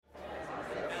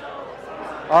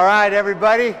All right,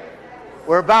 everybody.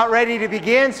 We're about ready to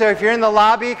begin, so if you're in the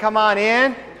lobby, come on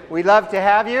in. We'd love to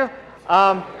have you.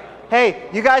 Hey,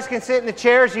 you guys can sit in the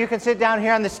chairs. You can sit down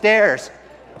here on the stairs.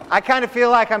 I kind of feel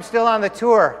like I'm still on the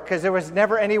tour because there was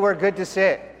never anywhere good to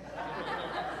sit.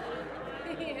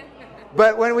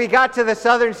 But when we got to the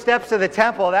southern steps of the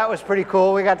temple, that was pretty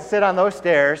cool. We got to sit on those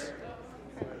stairs.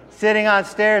 Sitting on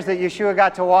stairs that Yeshua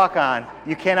got to walk on.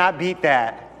 You cannot beat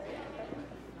that.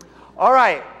 All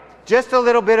right, just a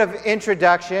little bit of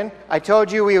introduction. I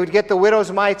told you we would get the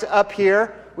widow's mites up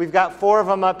here. We've got 4 of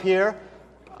them up here.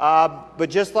 But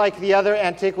just like the other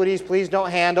antiquities, please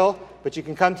don't handle. But you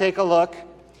can come take a look.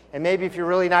 And maybe if you're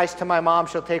really nice to my mom,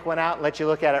 she'll take one out and let you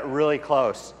look at it really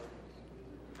close.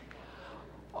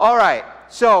 All right,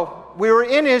 so we were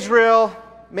in Israel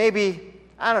maybe,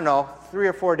 3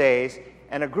 or 4 days.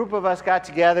 And a group of us got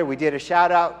together. We did a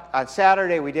shout-out on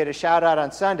Saturday. We did a shout-out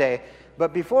on Sunday.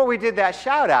 But before we did that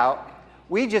shout-out,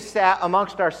 we just sat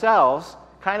amongst ourselves,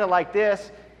 kind of like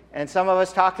this, and some of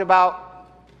us talked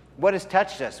about what has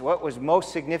touched us, what was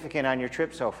most significant on your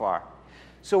trip so far.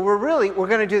 So we're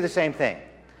going to do the same thing.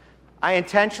 I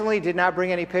intentionally did not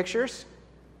bring any pictures.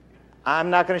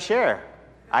 I'm not going to share.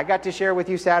 I got to share with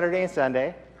you Saturday and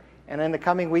Sunday, and in the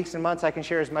coming weeks and months, I can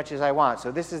share as much as I want.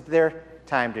 So this is their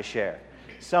time to share.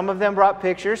 Some of them brought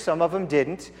pictures, some of them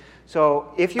didn't.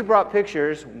 So if you brought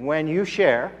pictures, when you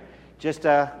share, just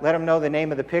let them know the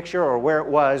name of the picture or where it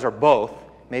was or both,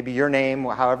 maybe your name,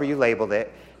 however you labeled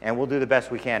it, and we'll do the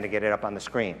best we can to get it up on the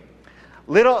screen.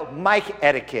 Little mic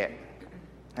etiquette.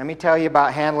 Let me tell you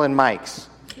about handling mics.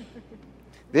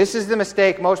 This is the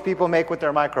mistake most people make with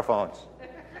their microphones.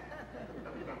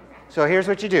 So here's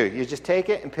what you do. You just take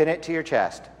it and pin it to your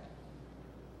chest,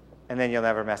 and then you'll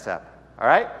never mess up. All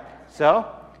right? So,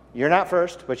 you're not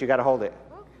first, but you got to hold it.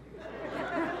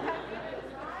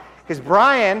 Because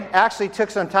Brian actually took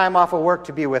some time off of work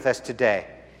to be with us today.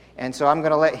 And so I'm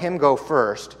going to let him go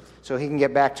first so he can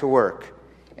get back to work.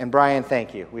 And Brian,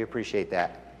 thank you. We appreciate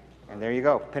that. And there you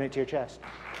go. Pin it to your chest.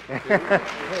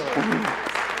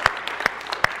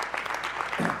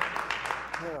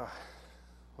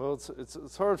 Well,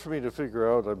 it's hard for me to figure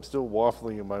out. I'm still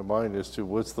waffling in my mind as to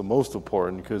what's the most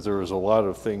important because there was a lot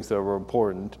of things that were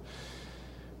important.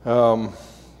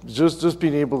 Just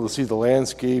being able to see the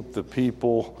landscape, the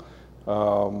people,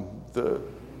 the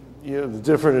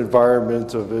different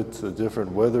environment of it, the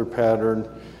different weather pattern,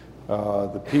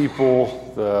 the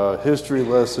people, the history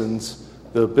lessons,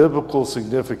 the biblical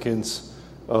significance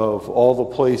of all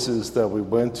the places that we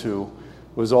went to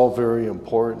was all very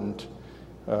important.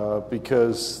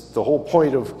 Because the whole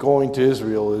point of going to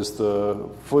Israel is the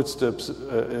footsteps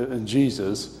in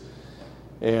Jesus,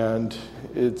 and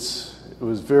it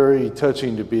was very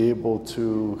touching to be able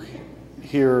to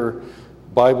hear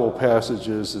Bible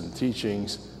passages and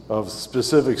teachings of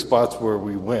specific spots where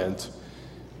we went,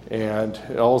 and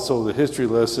also the history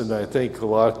lesson. I thank a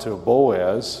lot to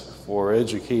Boaz for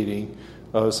educating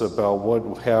us about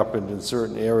what happened in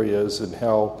certain areas and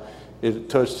how it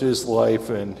touched his life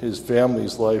and his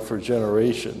family's life for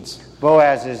generations.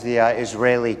 Boaz is the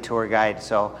Israeli tour guide,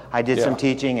 so I did some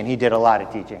teaching, and he did a lot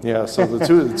of teaching. Yeah, so the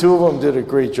two of them did a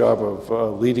great job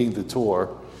of leading the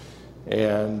tour.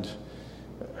 And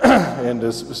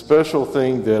a special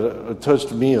thing that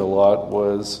touched me a lot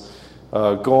was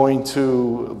going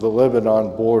to the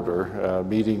Lebanon border,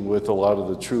 meeting with a lot of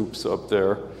the troops up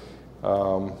there.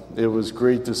 It was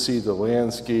great to see the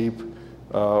landscape.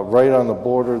 Right on the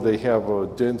border, they have a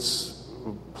dense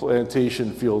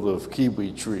plantation field of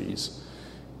kiwi trees.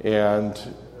 And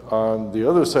on the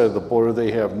other side of the border,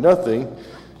 they have nothing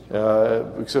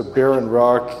except barren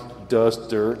rock, dust,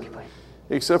 dirt,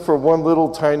 except for one little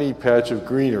tiny patch of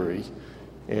greenery.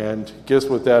 And guess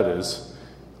what that is?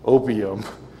 Opium.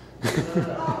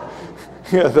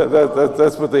 Yeah,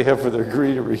 that's what they have for their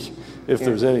greenery, if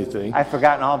there's anything. I've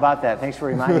forgotten all about that. Thanks for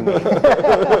reminding me.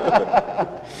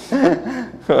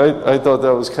 I thought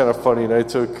that was kind of funny, and I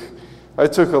took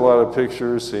a lot of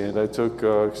pictures, and I took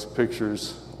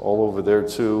pictures all over there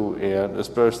too, and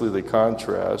especially the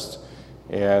contrast.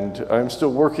 And I'm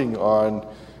still working on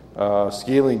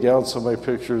scaling down some of my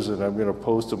pictures, and I'm going to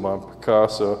post them on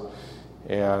Picasa.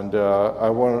 And I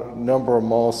want to number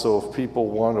them also if people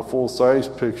want a full-size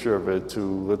picture of it to,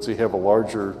 let's say, have a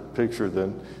larger picture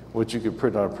than what you could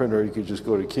print on a printer. You could just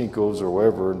go to Kinko's or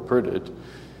wherever and print it.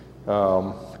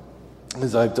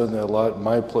 Because I've done that a lot in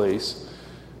my place.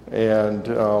 And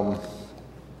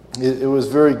it was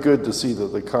very good to see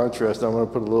the contrast. I'm going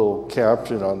to put a little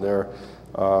caption on there.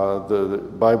 The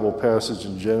Bible passage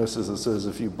in Genesis that says,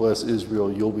 if you bless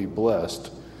Israel, you'll be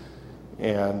blessed.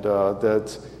 And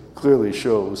that clearly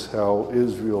shows how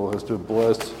Israel has been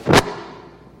blessed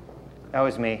That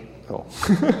was me. Oh.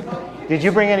 Did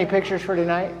you bring any pictures for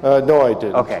tonight? No, I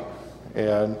didn't. Okay.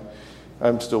 And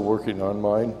I'm still working on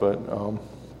mine, but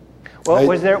well,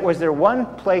 was there one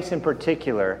place in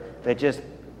particular that just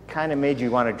kind of made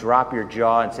you want to drop your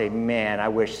jaw and say, "Man, I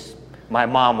wish my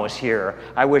mom was here.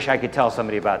 I wish I could tell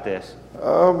somebody about this"?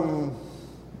 Yeah,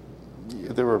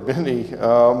 there were many,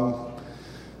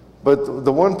 but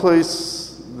the one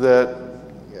place that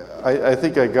I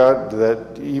think I got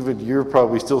that even you're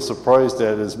probably still surprised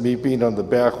at is me being on the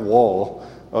back wall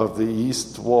of the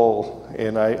east wall,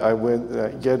 and I went.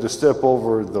 You had to step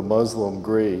over the Muslim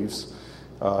graves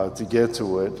to get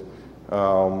to it,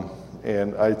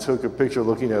 and I took a picture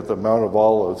looking at the Mount of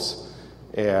Olives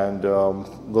and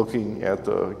looking at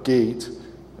the gate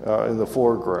in the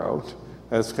foreground.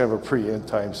 That's kind of a pre-end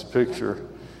times picture.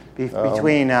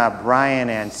 Between Brian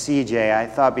and CJ, I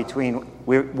thought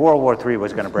World War III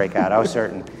was going to break out. I was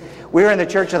certain. We were in the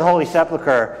Church of the Holy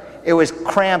Sepulchre. It was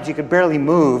cramped. You could barely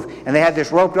move. And they had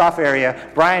this roped off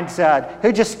area. Brian said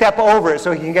he'd just step over it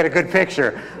so he can get a good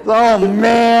picture. Oh,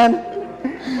 man.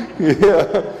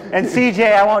 Yeah. And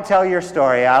CJ, I won't tell your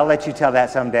story. I'll let you tell that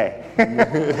someday.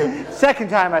 Second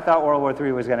time I thought World War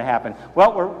III was going to happen.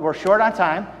 Well, we're short on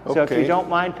time. So if you don't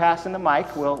mind passing the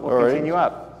mic, we'll continue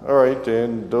up. All right,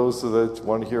 and those that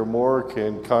want to hear more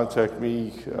can contact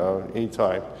me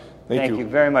anytime. Thank you. Thank you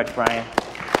very much, Brian.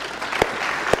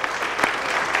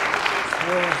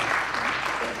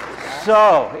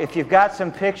 So, if you've got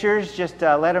some pictures, just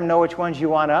let him know which ones you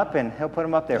want up, and he'll put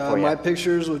them up there for you. My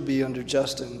pictures would be under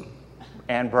Justin.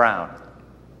 And Brown,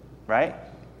 right?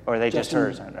 Or are they Justin, just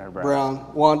hers under Brown?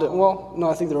 Brown. Wanda, well, no,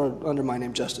 I think they're under my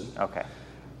name, Justin. Okay.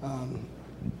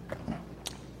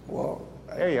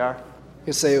 There you are. I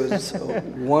can say it was a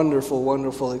wonderful,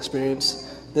 wonderful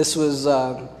experience. This was,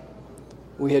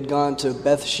 we had gone to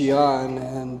Beth Shean,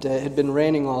 and it had been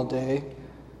raining all day,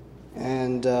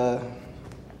 and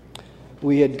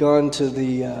we had gone to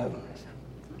the...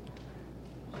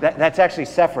 That's actually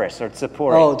Sepphoris or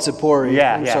Tzipori. Oh, Tzipori.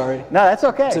 Yeah, sorry. No, that's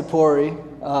okay. Tzipori.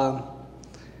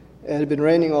 It had been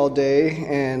raining all day,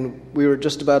 and we were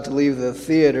just about to leave the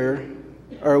theater,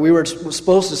 or we were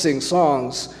supposed to sing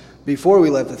songs before we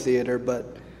left the theater,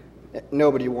 but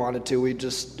nobody wanted to. It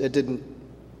didn't,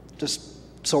 just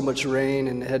so much rain,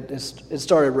 and it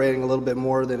started raining a little bit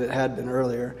more than it had been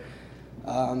earlier.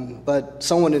 But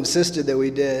someone insisted that we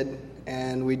did,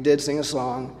 and we did sing a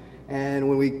song, and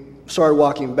when we started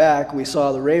walking back, we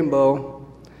saw the rainbow,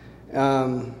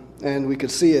 and we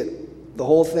could see it, the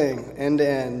whole thing, end to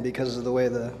end, because of the way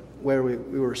where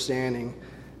we were standing,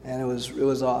 and it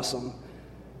was awesome.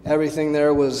 Everything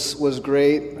there was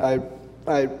great.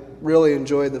 I really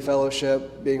enjoyed the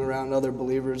fellowship, being around other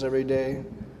believers every day,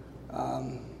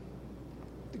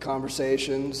 the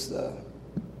conversations, the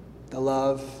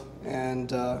love,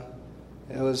 and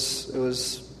it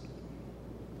was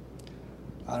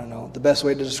I don't know the best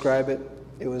way to describe it.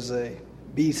 It was a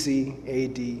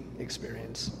BCAD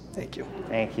experience. Thank you.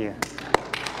 Thank you.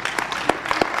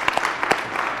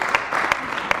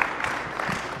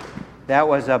 That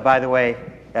was, by the way,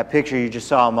 that picture you just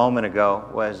saw a moment ago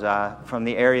was from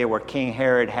the area where King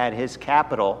Herod had his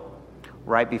capital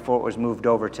right before it was moved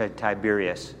over to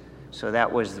Tiberias. So that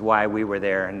was why we were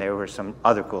there, and there was some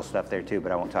other cool stuff there too,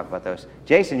 but I won't talk about those.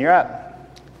 Jason, you're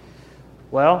up.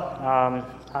 Well, I'm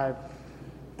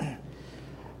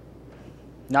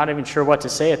not even sure what to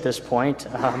say at this point.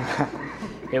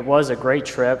 It was a great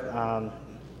trip.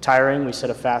 Tiring, we set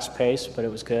a fast pace, but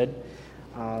it was good.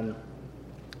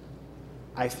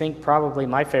 I think probably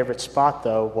my favorite spot,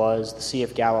 though, was the Sea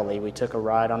of Galilee. We took a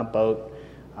ride on a boat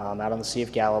out on the Sea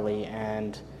of Galilee,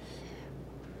 and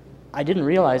I didn't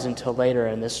realize until later,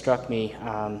 and this struck me,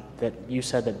 that you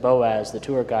said that Boaz, the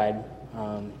tour guide,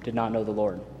 did not know the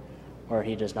Lord, or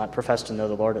he does not profess to know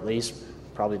the Lord, at least,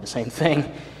 probably the same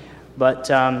thing. But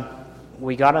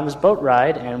we got on this boat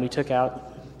ride, and we took out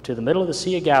to the middle of the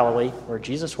Sea of Galilee, where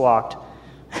Jesus walked,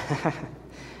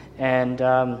 and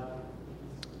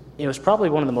it was probably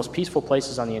one of the most peaceful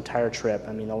places on the entire trip.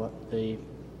 I mean,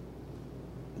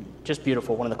 just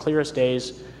beautiful. One of the clearest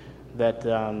days that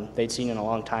they'd seen in a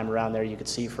long time around there. You could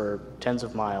see for tens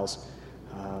of miles.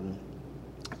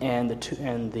 And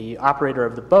the operator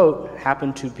of the boat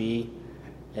happened to be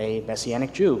a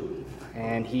Messianic Jew.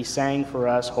 And he sang for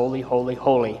us, "Holy, Holy,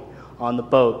 Holy," on the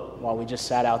boat while we just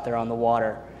sat out there on the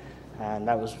water. And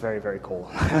that was very, very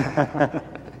cool.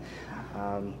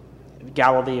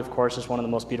 Galilee, of course, is one of the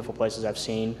most beautiful places I've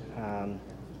seen.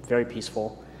 Very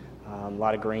peaceful. A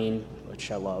lot of green, which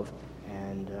I love.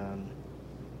 And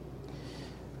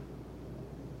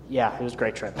yeah, it was a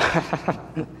great trip.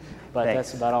 But Thanks.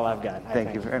 that's about all I've got.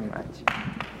 Thank you very much.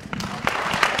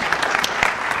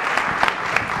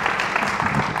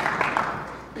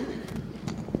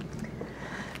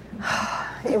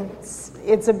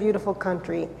 it's a beautiful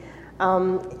country.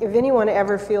 If anyone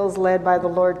ever feels led by the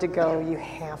Lord to go, you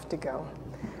have to go.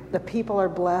 The people are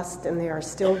blessed, and they are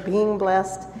still being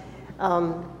blessed.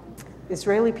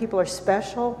 Israeli people are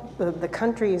special. The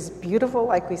country is beautiful.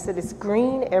 Like we said, it's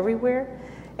green everywhere.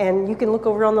 And you can look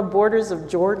over on the borders of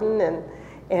Jordan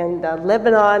and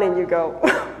Lebanon, and you go,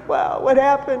 wow, what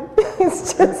happened?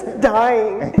 It's just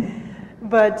dying.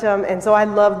 But, and so I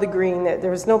love the green.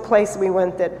 There was no place we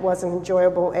went that wasn't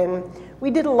enjoyable. And we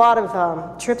did a lot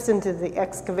of trips into the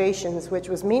excavations, which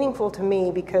was meaningful to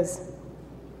me because,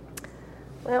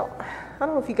 well, I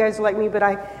don't know if you guys are like me, but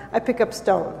I pick up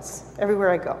stones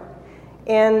everywhere I go.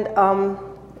 And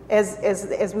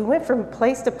as we went from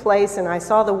place to place and I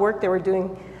saw the work they were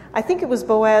doing, I think it was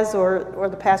Boaz or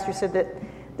the pastor said that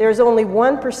there's only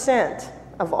 1%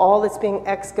 of all that's being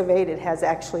excavated has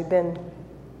actually been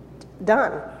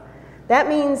done. That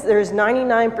means there's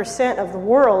 99% of the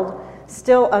world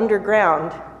still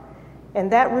underground.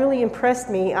 And that really impressed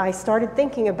me. I started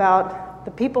thinking about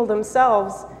the people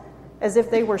themselves as if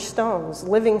they were stones,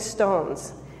 living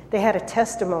stones. They had a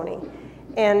testimony.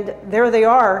 And there they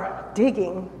are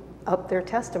digging up their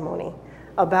testimony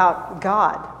about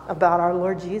God, about our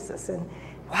Lord Jesus. And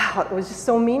wow, it was just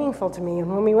so meaningful to me. And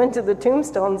when we went to the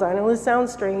tombstones, I know this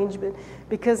sounds strange, but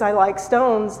because I like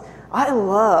stones, I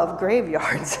love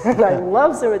graveyards and I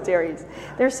love cemeteries.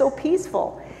 They're so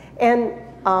peaceful. And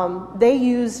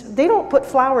they don't put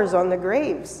flowers on the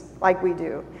graves like we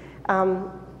do.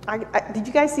 Did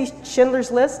you guys see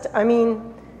Schindler's List? I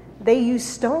mean, they use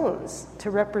stones to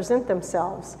represent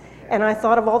themselves. And I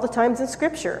thought of all the times in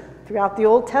Scripture, throughout the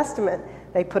Old Testament,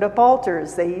 they put up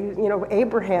altars.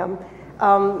 Abraham,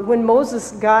 when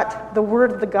Moses got the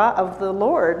word of the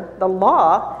Lord, the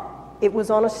law, it was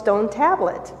on a stone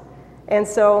tablet. And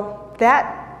so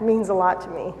that means a lot to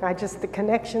me. The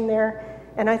connection there.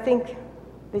 And I think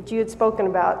that you had spoken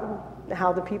about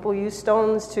how the people use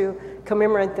stones to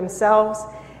commemorate themselves.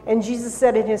 And Jesus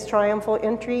said in his triumphal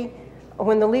entry,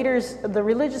 when the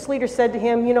religious leaders said to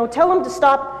him, tell them to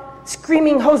stop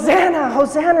screaming, Hosanna,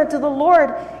 Hosanna to the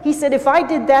Lord. He said, if I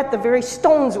did that, the very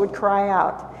stones would cry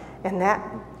out. And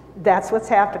that's what's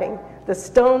happening. The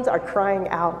stones are crying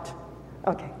out.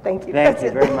 Okay, thank you. Thank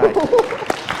you very much.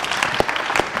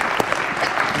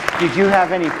 Did you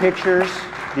have any pictures?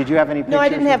 No, I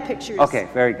didn't have pictures. Okay,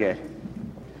 very good.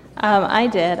 I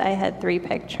did. I had 3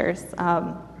 pictures.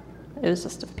 It was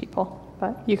just of people,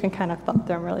 but you can kind of thumb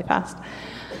through them really fast.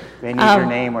 They need your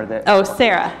name or the... Oh,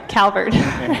 Sarah Calvert.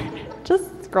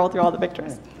 Just scroll through all the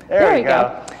pictures. There we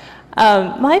go.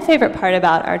 My favorite part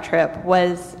about our trip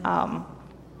was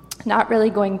not really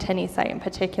going to any site in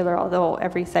particular, although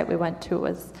every site we went to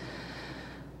was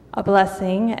a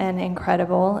blessing and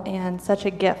incredible and such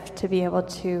a gift to be able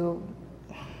to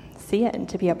see it and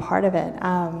to be a part of it.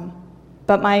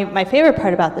 But my favorite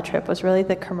part about the trip was really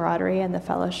the camaraderie and the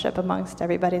fellowship amongst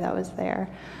everybody that was there.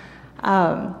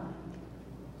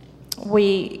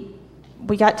 We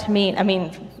got to meet,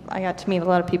 I got to meet a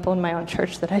lot of people in my own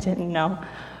church that I didn't know.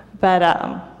 But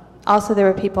also there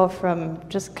were people from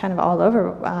just kind of all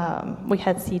over. We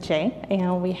had CJ,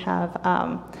 and we have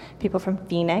people from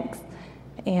Phoenix,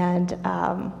 and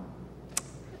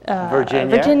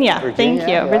Virginia. Thank you.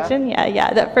 Yeah. Virginia,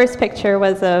 yeah. That first picture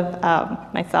was of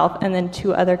myself and then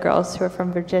 2 other girls who are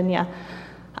from Virginia,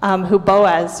 who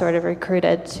Boaz sort of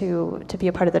recruited to be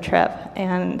a part of the trip.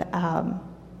 And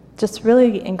just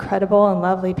really incredible and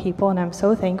lovely people, and I'm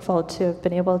so thankful to have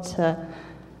been able to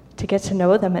get to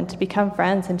know them and to become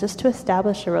friends and just to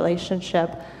establish a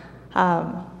relationship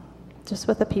just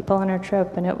with the people on our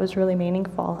trip, and it was really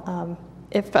meaningful.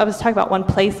 If I was talking about one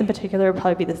place in particular, it would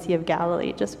probably be the Sea of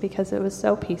Galilee, just because it was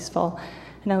so peaceful,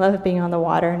 and I love being on the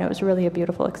water, and it was really a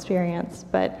beautiful experience.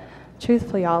 But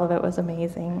truthfully, all of it was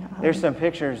amazing. There's some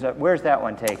pictures. Where's that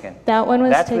one taken? That one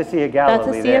was That's the Sea of Galilee.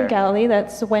 That's the Sea of Galilee.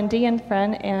 That's Wendy in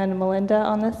front and Melinda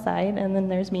on the side, and then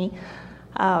there's me.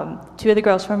 2 of the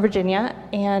girls from Virginia,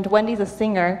 and Wendy's a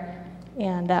singer,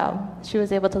 and she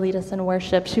was able to lead us in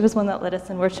worship. She was one that led us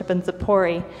in worship in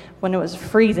Zippori when it was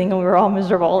freezing and we were all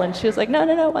miserable, and she was like,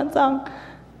 no, one song.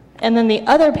 And then the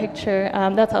other picture,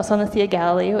 that's also on the Sea of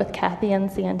Galilee with Kathy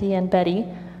and Sandy and Betty,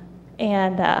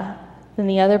 and then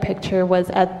the other picture was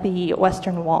at the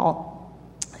Western Wall,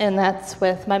 and that's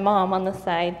with my mom on the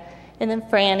side, and then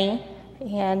Franny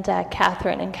and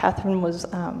Catherine, and Catherine was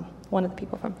one of the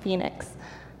people from Phoenix.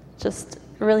 Just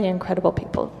really incredible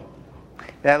people.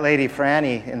 That lady,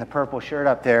 Franny, in the purple shirt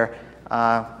up there,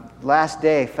 last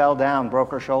day fell down,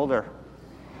 broke her shoulder.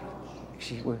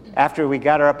 After we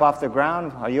got her up off the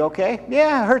ground, are you okay?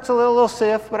 Yeah, it hurts a little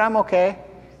stiff, but I'm okay.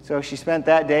 So she spent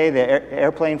that day, the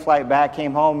airplane flight back,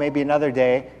 came home maybe another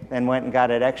day, then went and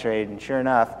got it x-rayed. And sure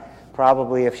enough,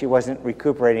 probably if she wasn't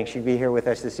recuperating, she'd be here with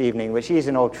us this evening. But she's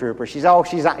an old trooper. She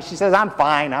says, I'm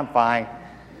fine.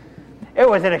 It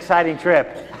was an exciting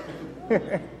trip. The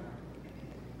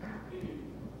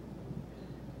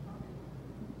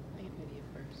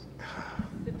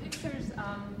pictures.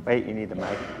 Wait, you need the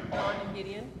mic. Dawn and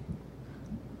Gideon.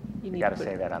 You got to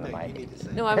say that on the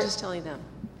mic. No, I was just telling them.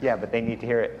 Yeah, but they need to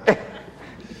hear it. Here,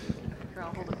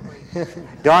 I'll hold it for you.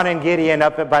 Dawn and Gideon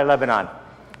up by Lebanon.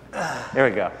 There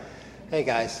we go. Hey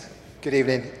guys, good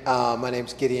evening. My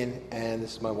name's Gideon, and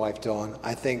this is my wife Dawn.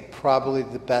 I think probably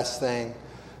the best thing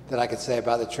that I could say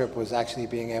about the trip was actually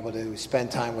being able to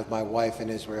spend time with my wife in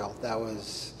Israel.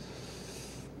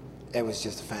 It was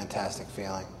just a fantastic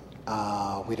feeling.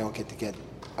 We don't get to get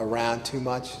around too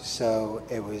much, so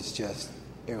it was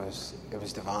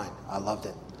divine. I loved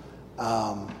it.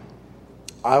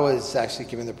 I was actually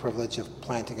given the privilege of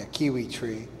planting a kiwi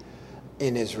tree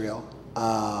in Israel,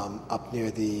 up near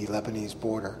the Lebanese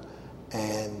border,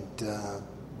 and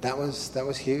that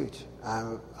was huge.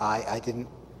 I didn't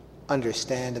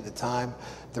understand at the time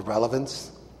the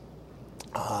relevance,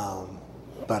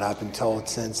 but I've been told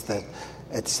since that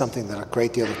it's something that a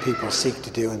great deal of people seek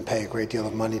to do and pay a great deal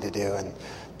of money to do, and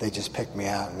they just picked me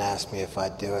out and asked me if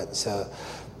I'd do it. So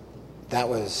that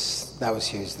was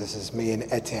huge. This is me and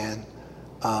Etienne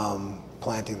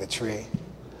planting the tree,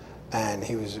 and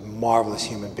he was a marvelous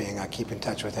human being. I keep in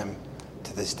touch with him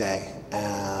to this day.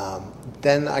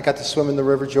 Then I got to swim in the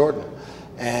River Jordan,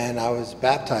 and I was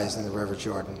baptized in the River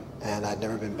Jordan, and I'd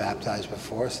never been baptized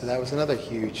before, so that was another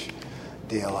huge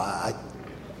deal.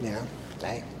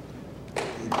 Hey.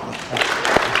 Thank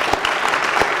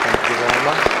you very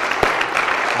much.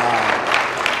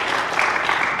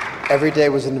 Every day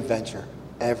was an adventure.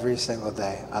 Every single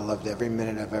day. I loved every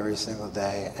minute of every single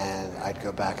day, and I'd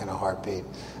go back in a heartbeat.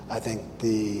 I think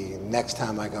the next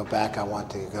time I go back, I want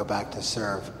to go back to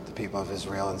serve the people of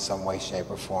Israel in some way, shape,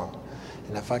 or form.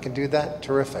 And if I can do that,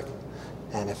 terrific.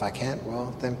 And if I can't,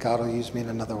 well, then God will use me in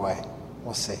another way.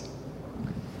 We'll see.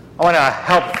 I want to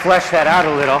help flesh that out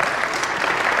a little.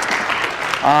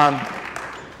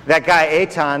 That guy,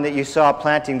 Eitan, that you saw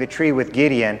planting the tree with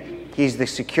Gideon, he's the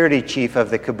security chief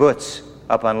of the kibbutz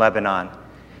up on Lebanon.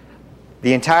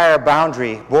 The entire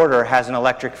border has an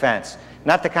electric fence.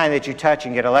 Not the kind that you touch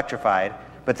and get electrified,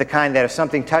 but the kind that if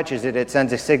something touches it, it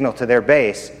sends a signal to their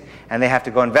base, and they have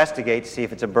to go investigate to see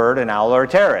if it's a bird, an owl, or a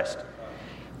terrorist.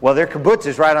 Well, their kibbutz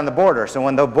is right on the border, so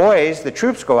when the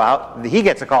troops go out, he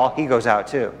gets a call, he goes out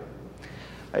too.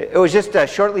 It was just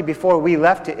shortly before we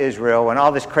left to Israel when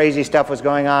all this crazy stuff was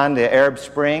going on, the Arab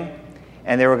Spring,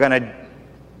 and they were going to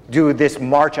do this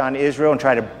march on Israel and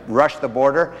try to rush the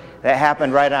border. That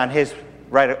happened right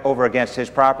over against his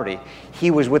property. He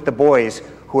was with the boys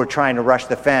who were trying to rush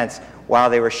the fence while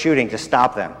they were shooting to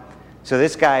stop them. So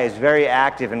this guy is very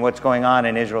active in what's going on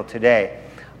in Israel today.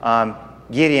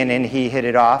 Gideon and he hit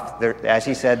it off. As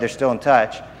he said, they're still in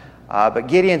touch. But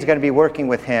Gideon's going to be working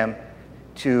with him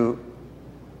to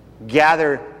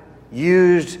gather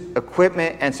used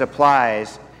equipment and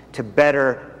supplies to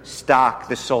better stock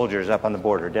the soldiers up on the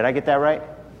border. Did I get that right?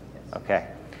 Yes. Okay.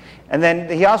 And then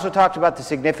he also talked about the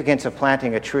significance of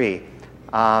planting a tree.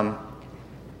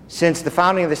 Since the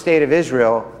founding of the State of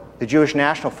Israel, the Jewish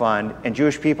National Fund and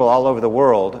Jewish people all over the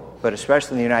world, but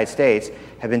especially in the United States,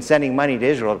 have been sending money to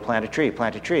Israel to plant a tree,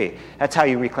 plant a tree. That's how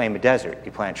you reclaim a desert.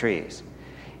 You plant trees.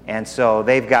 And so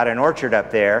they've got an orchard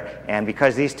up there, and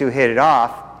because these two hit it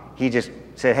off, he just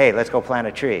said, hey, let's go plant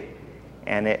a tree.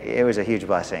 And it was a huge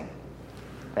blessing.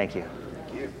 Thank you.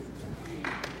 Thank you.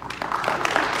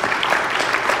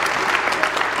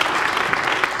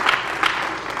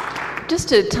 Just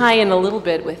to tie in a little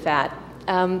bit with that,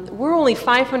 we're only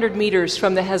 500 meters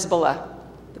from the Hezbollah.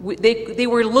 They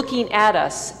were looking at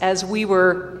us as we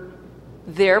were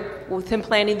there with him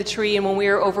planting the tree and when we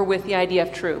were over with the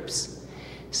IDF troops.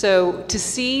 So to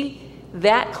see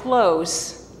that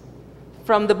close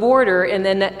from the border and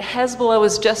then Hezbollah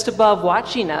was just above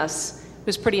watching us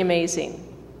was pretty amazing.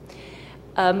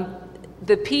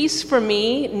 The piece for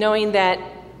me, knowing that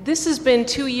this has been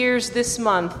 2 years this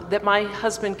month that my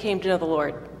husband came to know the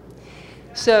Lord.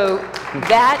 So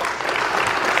that,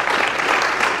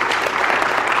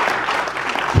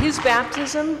 his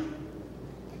baptism,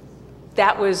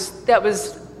 that was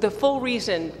the full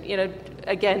reason,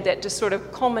 again, that just sort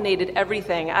of culminated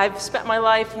everything. I've spent my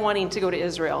life wanting to go to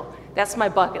Israel. That's my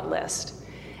bucket list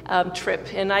trip,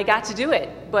 and I got to do it.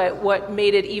 But what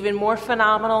made it even more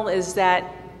phenomenal is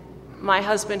that my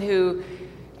husband, who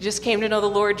just came to know the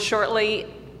Lord shortly,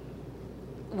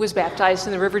 was baptized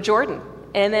in the River Jordan.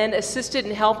 and then assisted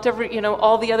and helped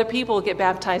all the other people get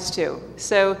baptized too.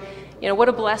 So, what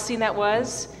a blessing that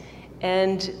was.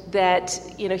 And that,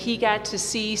 he got to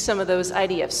see some of those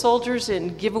IDF soldiers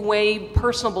and give away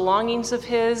personal belongings of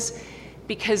his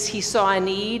because he saw a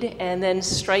need, and then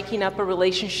striking up a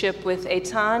relationship with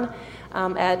Eitan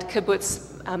at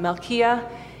Kibbutz Malkia,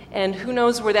 and who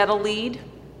knows where that'll lead.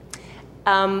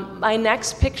 My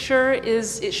next picture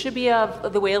it should be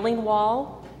of the Wailing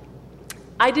Wall.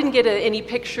 I didn't get any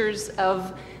pictures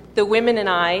of the women and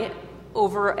I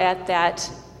over at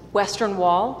that Western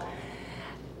Wall.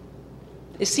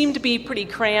 It seemed to be pretty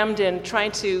crammed and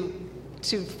trying to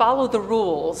follow the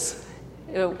rules.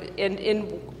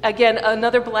 And again,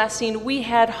 another blessing, we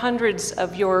had hundreds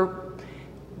of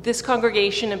this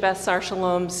congregation and Beth Sar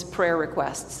Shalom's prayer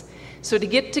requests. So to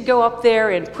get to go up there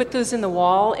and put those in the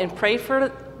wall and pray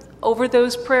over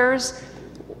those prayers,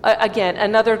 again,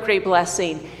 another great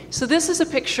blessing. So this is a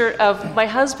picture of my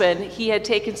husband. He had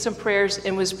taken some prayers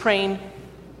and was praying,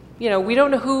 we don't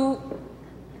know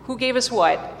who gave us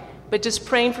what, but just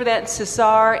praying for that in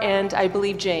Cesar, and I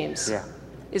believe James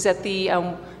is at the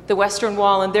Western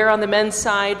Wall, and they're on the men's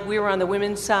side, we were on the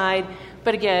women's side.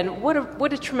 But again,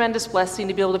 what a tremendous blessing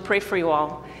to be able to pray for you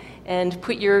all and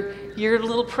put your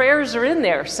little prayers are in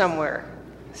there somewhere.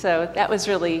 So that was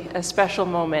really a special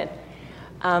moment.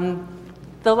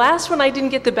 The last one, I didn't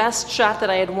get the best shot that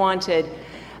I had wanted.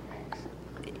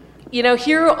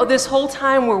 Here this whole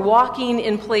time we're walking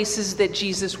in places that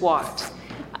Jesus walked.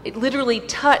 It literally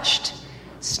touched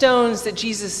stones that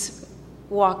Jesus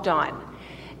walked on.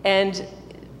 And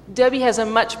Debbie has a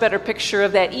much better picture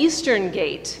of that eastern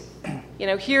gate.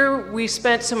 Here we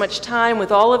spent so much time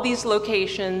with all of these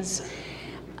locations,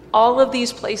 all of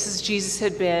these places Jesus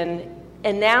had been,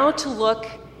 and now to look,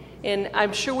 and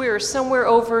I'm sure we were somewhere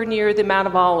over near the Mount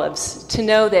of Olives, to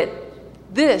know that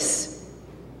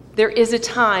there is a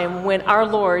time when our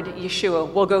Lord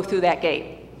Yeshua will go through that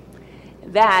gate.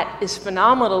 That is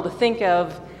phenomenal to think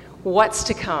of what's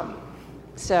to come.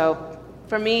 So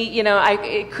for me,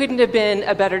 it couldn't have been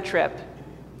a better trip.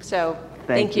 So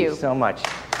thank you so much.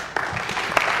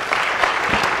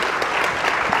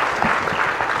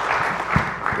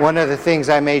 One of the things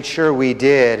I made sure we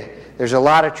did, there's a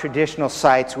lot of traditional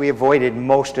sites. We avoided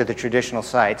most of the traditional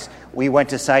sites. We went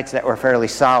to sites that were fairly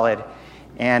solid.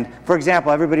 And, for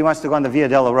example, everybody wants to go on the Via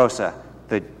Dolorosa,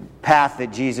 the path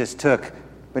that Jesus took,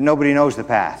 but nobody knows the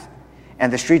path.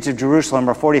 And the streets of Jerusalem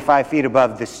are 45 feet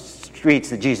above the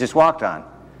streets that Jesus walked on.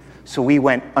 So we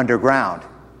went underground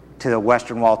to the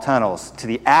Western Wall tunnels, to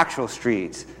the actual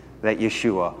streets that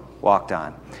Yeshua walked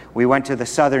on. We went to the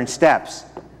southern steps,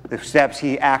 the steps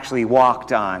he actually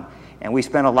walked on, and we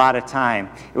spent a lot of time.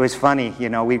 It was funny,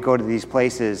 we'd go to these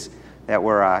places that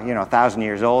were, 1,000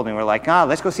 years old, and we're like,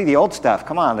 let's go see the old stuff.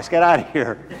 Come on, let's get out of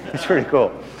here. It's pretty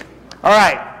cool. All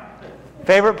right.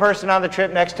 Favorite person on the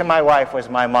trip next to my wife was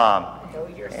my mom. Oh,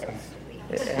 you're so sweet.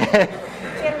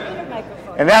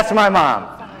 And that's my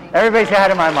mom. Everybody say hi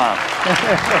to my mom.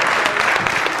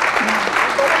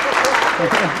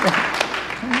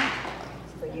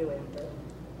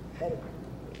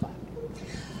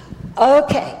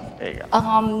 Okay. There you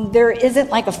go. There isn't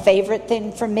like a favorite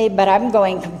thing for me, but I'm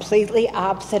going completely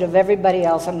opposite of everybody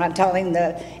else. I'm not telling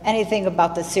anything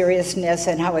about the seriousness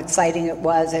and how exciting it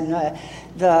was and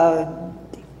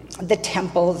the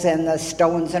temples and the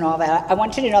stones and all that. I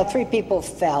want you to know 3 people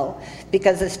fell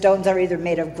because the stones are either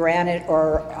made of granite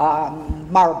or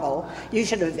marble. You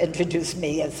should have introduced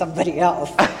me as somebody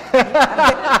else.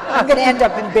 I'm going to end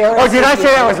up embarrassed. Oh, did I say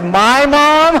that was my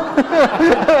mom?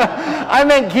 I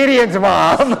meant Gideon's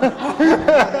mom.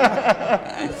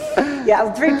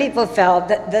 Yeah, 3 people fell.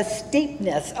 The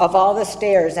steepness of all the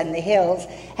stairs and the hills,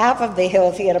 half of the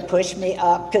hills he had to push me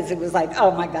up because it was like,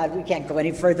 oh my God, we can't go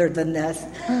any further than this.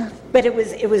 But it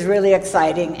was really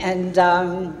exciting. And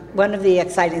one of the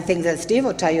exciting things that Steve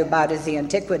will tell you about is the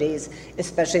antiquities,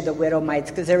 especially the Widowites,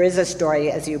 because there is a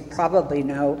story, as you probably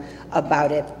know,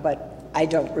 about it, but I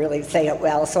don't really say it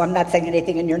well, so I'm not saying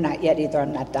anything, and you're not yet either.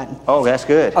 I'm not done. Oh, that's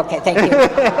good. Okay, thank you.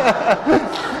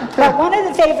 But one of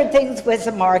the favorite things was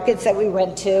the markets that we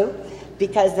went to,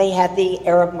 because they had the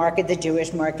Arab market, the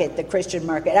Jewish market, the Christian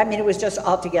market. I mean, it was just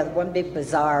all together, one big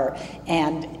bazaar,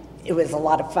 and it was a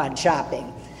lot of fun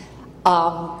shopping.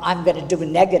 I'm going to do a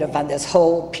negative on this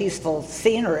whole peaceful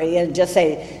scenery and just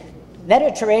say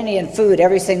Mediterranean food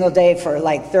every single day for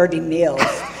like 30 meals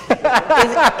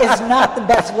is not the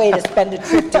best way to spend a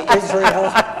trip to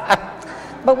Israel.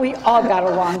 But we all got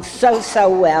along so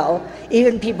well,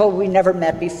 even people we never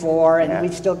met before, and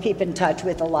we still keep in touch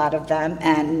with a lot of them.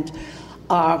 And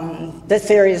the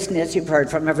seriousness you've heard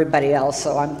from everybody else,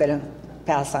 so I'm going to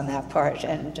pass on that part.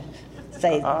 And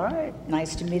say All right.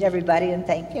 nice to meet everybody and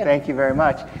thank you. Thank you very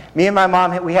much. Me and my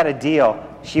mom, we had a deal.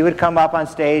 She would come up on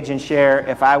stage and share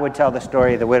if I would tell the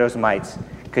story of the widow's mites,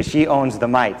 because she owns the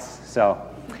mites. So,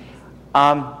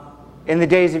 in the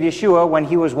days of Yeshua, when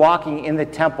he was walking in the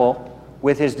temple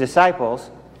with his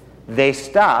disciples, they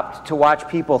stopped to watch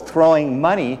people throwing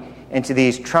money into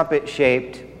these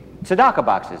trumpet-shaped tzedakah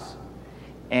boxes.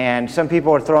 And some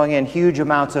people were throwing in huge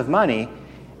amounts of money,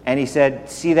 and he said,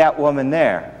 "See that woman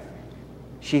there?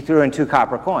 She threw in 2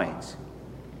 copper coins."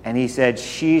 And he said,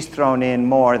 "She's thrown in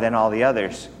more than all the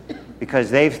others, because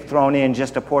they've thrown in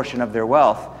just a portion of their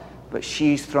wealth, but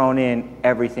she's thrown in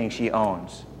everything she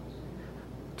owns."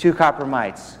 2 copper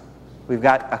mites. We've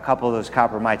got a couple of those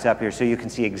copper mites up here so you can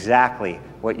see exactly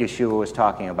what Yeshua was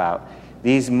talking about.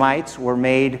 These mites were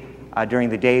made during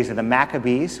the days of the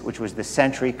Maccabees, which was the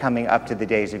century coming up to the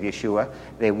days of Yeshua.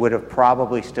 They would have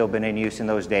probably still been in use in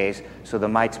those days, so the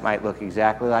mites might look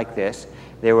exactly like this.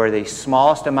 They were the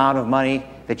smallest amount of money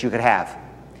that you could have.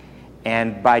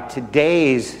 And by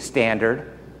today's standard,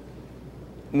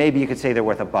 maybe you could say they're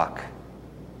worth $1.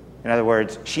 In other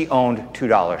words, she owned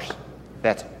 $2.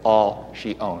 That's all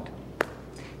she owned.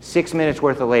 6 minutes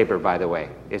worth of labor, by the way,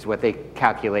 is what they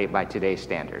calculate by today's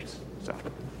standards. So,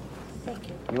 Thank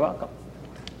you. you're welcome.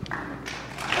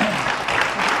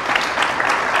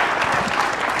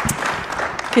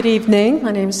 Good evening.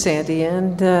 My name is Sandy,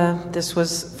 and this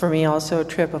was, for me, also a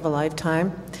trip of a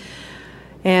lifetime.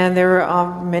 And there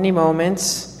are many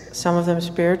moments, some of them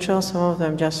spiritual, some of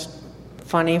them just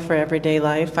funny for everyday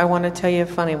life. I want to tell you a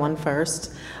funny one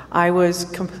first. I was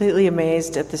completely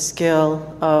amazed at the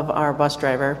skill of our bus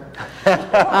driver.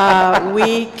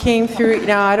 We came through,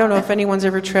 now I don't know if anyone's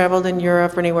ever traveled in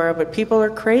Europe or anywhere, but people are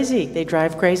crazy. They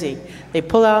drive crazy. They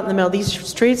pull out in the middle. These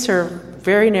streets are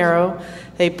very narrow.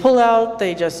 They pull out,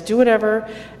 they just do whatever,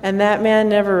 and that man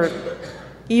never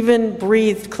even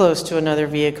breathed close to another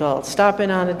vehicle, stopping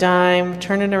on a dime,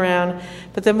 turning around.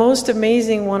 But the most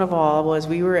amazing one of all was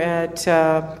we were at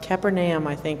Capernaum,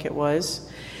 I think it was,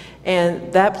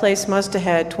 and that place must have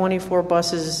had 24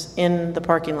 buses in the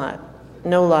parking lot.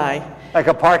 No lie. Like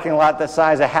a parking lot the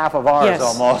size of half of ours, Yes.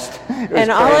 almost. It was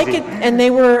And all I crazy. could, and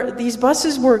these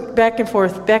buses were back and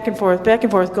forth, back and forth, back and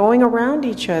forth, going around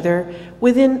each other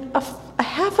within a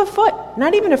half a foot,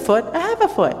 not even a foot, a half a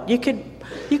foot. You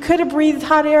could have breathed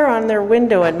hot air on their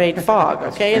window and made fog,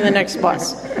 okay, in the next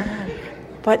bus.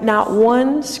 But not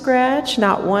one scratch,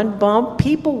 not one bump,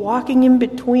 people walking in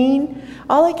between.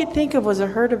 All I could think of was a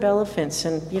herd of elephants,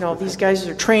 and, these guys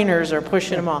are trainers are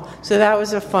pushing them all. So that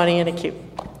was a funny and a cute.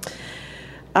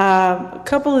 A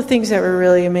couple of things that were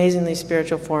really amazingly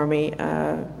spiritual for me.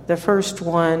 The first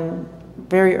one,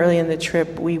 very early in the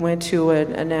trip, we went to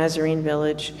a Nazarene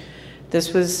village.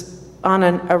 This was on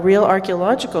a real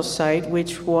archaeological site,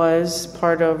 which was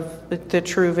part of the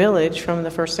true village from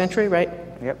the first century, right?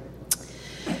 Yep.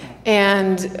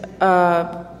 And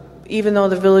even though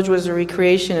the village was a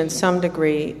recreation in some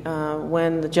degree,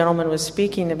 when the gentleman was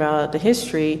speaking about the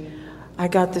history, I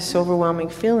got this overwhelming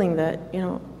feeling that,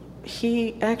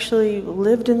 he actually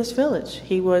lived in this village.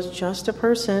 He was just a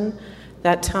person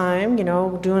that time,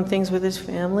 doing things with his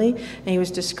family, and he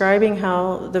was describing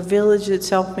how the village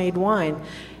itself made wine.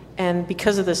 And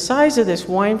because of the size of this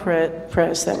wine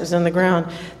press that was in the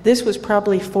ground, this was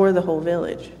probably for the whole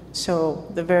village. So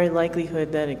the very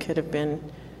likelihood that it could have been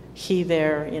he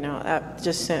there, that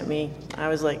just sent me, I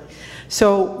was like,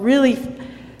 so really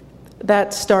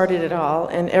that started it all.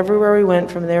 And everywhere we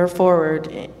went from there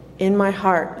forward, in my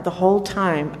heart, the whole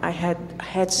time, I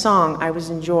had song, I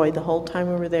was in joy the whole time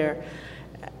we were there.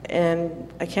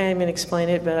 And I can't even explain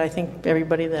it, but I think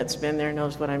everybody that's been there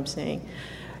knows what I'm saying.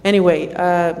 Anyway,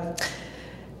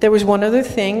 there was one other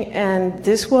thing, and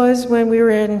this was when we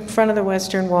were in front of the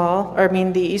Western Wall,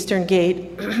 the Eastern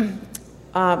Gate.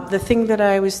 The thing that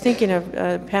I was thinking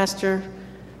of, Pastor,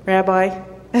 Rabbi,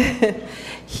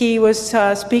 he was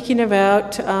speaking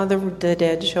about the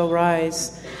dead shall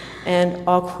rise. And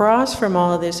across from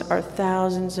all of this are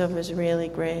thousands of Israeli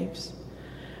graves,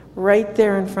 right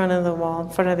there in front of the wall, in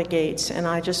front of the gates. And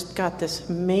I just got this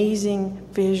amazing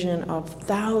vision of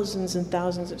thousands and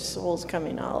thousands of souls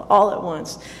coming all at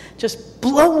once, just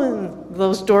blowing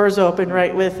those doors open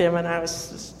right with him. And I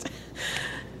was just...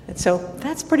 And so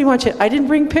that's pretty much it. I didn't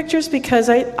bring pictures because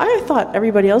I thought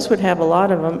everybody else would have a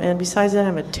lot of them. And besides that,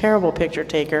 I'm a terrible picture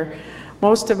taker.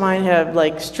 Most of mine have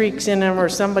like streaks in them or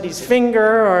somebody's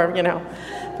finger or,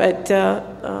 But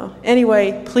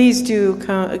anyway, please do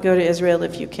go to Israel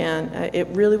if you can. It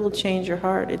really will change your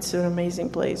heart. It's an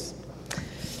amazing place.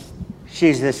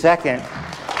 She's the second.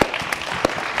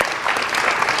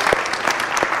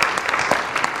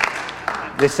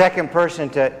 the second person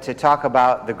to talk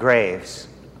about the graves.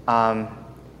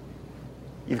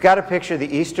 You've got to picture the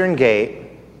Eastern Gate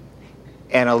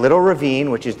and a little ravine,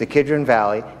 which is the Kidron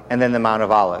Valley, and then the Mount of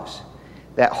Olives.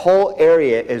 That whole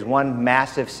area is one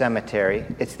massive cemetery.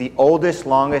 It's the oldest,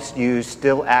 longest used,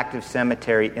 still active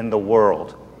cemetery in the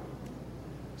world.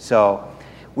 So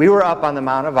we were up on the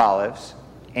Mount of Olives,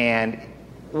 and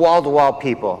wall-to-wall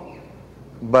people.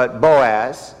 But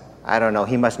Boaz, I don't know,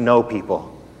 he must know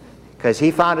people, because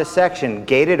he found a section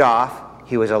gated off,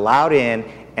 he was allowed in,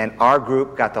 and our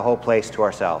group got the whole place to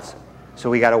ourselves. So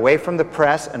we got away from the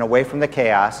press and away from the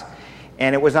chaos,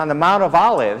 and it was on the Mount of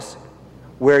Olives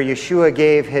where Yeshua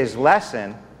gave his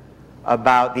lesson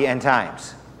about the end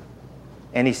times.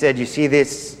 And he said, you see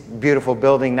this beautiful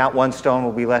building, not one stone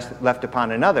will be left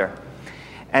upon another.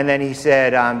 And then he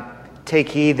said, take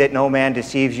heed that no man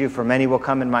deceives you, for many will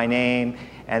come in my name.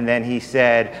 And then he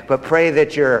said, but pray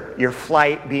that your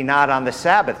flight be not on the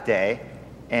Sabbath day.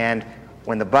 And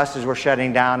when the buses were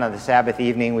shutting down on the Sabbath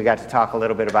evening, we got to talk a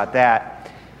little bit about that.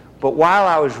 But while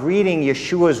I was reading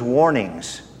Yeshua's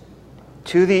warnings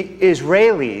to the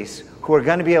Israelis who are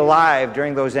going to be alive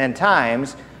during those end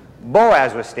times,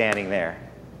 Boaz was standing there.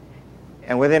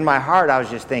 And within my heart, I was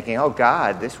just thinking, oh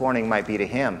God, this warning might be to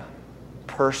him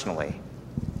personally.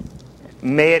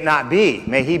 May it not be.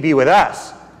 May he be with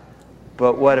us.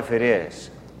 But what if it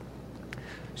is?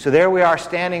 So there we are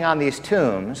standing on these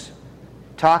tombs,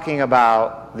 talking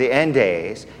about the end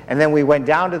days, and then we went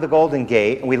down to the Golden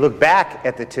Gate, and we looked back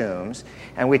at the tombs,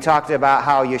 and we talked about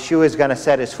how Yeshua is going to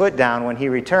set his foot down when he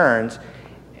returns,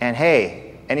 and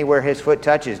hey, anywhere his foot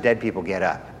touches, dead people get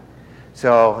up.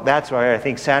 So that's why I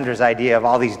think Sandra's idea of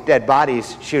all these dead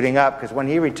bodies shooting up, because when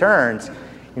he returns,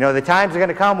 the times are going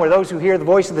to come where those who hear the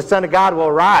voice of the Son of God will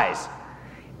arise.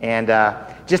 And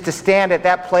just to stand at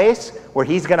that place where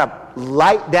he's going to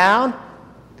light down,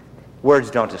 words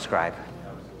don't describe.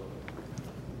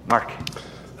 Mark.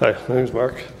 Hi, my name is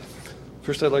Mark.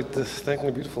 First, I'd like to thank my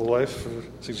beautiful wife for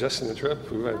suggesting the trip.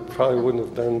 I probably wouldn't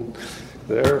have been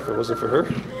there if it wasn't for her.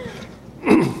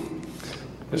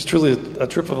 It was truly a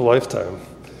trip of a lifetime.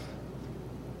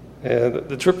 And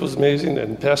the trip was amazing,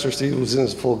 and Pastor Steve was in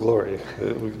his full glory.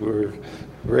 We were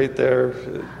right there,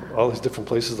 all these different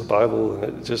places of the Bible, and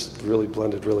it just really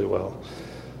blended really well.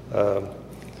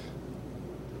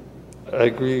 I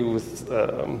agree with,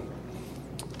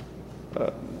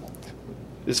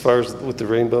 as far as with the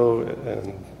rainbow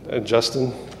and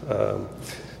Justin,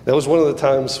 that was one of the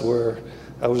times where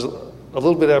I was a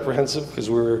little bit apprehensive because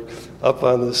we were up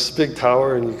on this big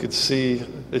tower and you could see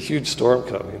a huge storm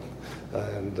coming.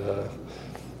 And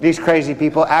these crazy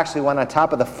people actually went on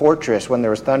top of the fortress when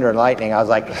there was thunder and lightning. I was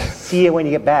like, see you when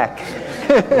you get back.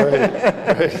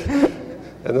 Right.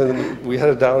 And then we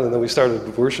headed down and then we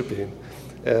started worshiping.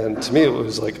 And to me, it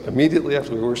was like immediately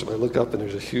after we worshiped, I look up and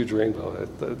there's a huge rainbow.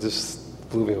 It just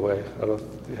blew me away. I don't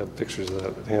know if you have pictures of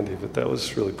that handy, but that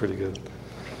was really pretty good.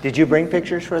 Did you bring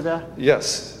pictures for the?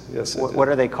 Yes. What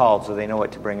are they called so they know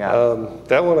what to bring out?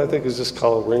 That one I think is just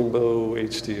called Rainbow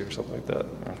HD or something like that.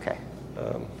 Okay.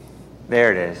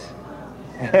 There it is.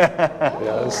 Yeah,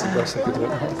 that's the best I could do.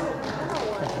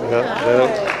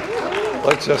 Yeah,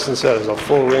 like Justin said, it's a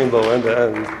full rainbow end to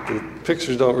end. The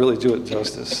pictures don't really do it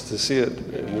justice. To see it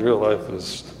in real life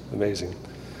is amazing.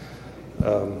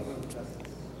 That's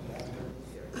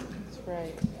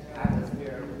right.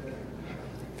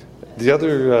 The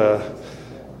other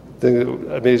thing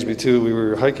that amazed me too, we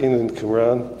were hiking in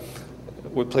Qumran,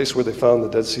 a place where they found the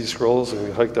Dead Sea Scrolls, and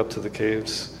we hiked up to the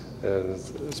caves, and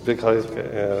it's a big hike,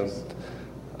 and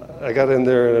I got in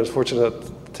there and I was fortunate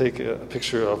to take a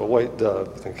picture of a white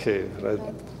dove in a cave,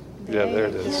 and there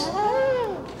it is.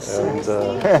 And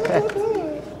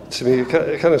to me,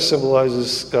 it kind of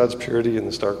symbolizes God's purity in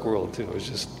this dark world too. It was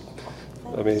just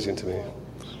amazing to me.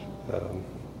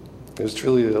 It was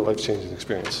truly a life-changing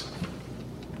experience.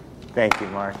 Thank you,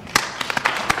 Mark.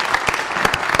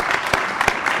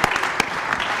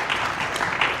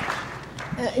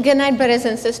 Good night, brothers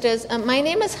and sisters. My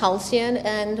name is Halcyon,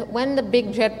 and when the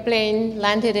big jet plane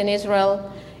landed in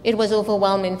Israel, it was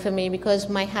overwhelming for me because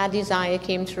my heart desire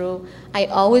came through. I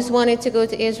always wanted to go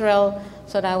to Israel,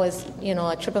 so that was,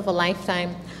 a trip of a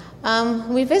lifetime.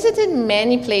 We visited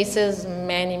many places,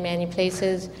 many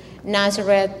places.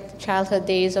 Nazareth, childhood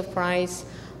days of Christ,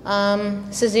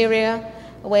 Caesarea,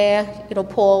 where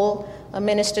Paul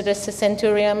ministered as a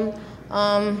centurion,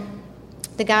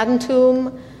 the Garden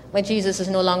Tomb, where Jesus is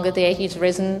no longer there, he's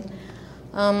risen.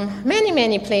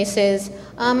 Many places.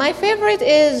 My favorite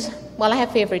is, I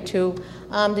have favorite too,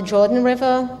 the Jordan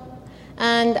River.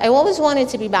 And I always wanted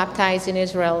to be baptized in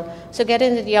Israel. So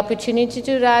getting the opportunity to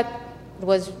do that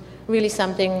was really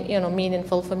something,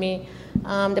 meaningful for me.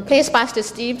 The place Pastor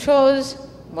Steve chose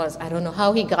was, I don't know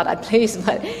how he got that place,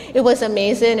 but it was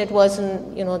amazing. It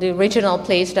wasn't, the original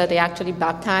place that they actually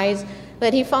baptized,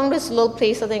 but he found this little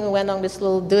place. I think we went on this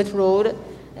little dirt road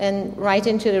and right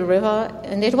into the river,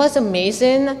 and it was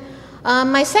amazing.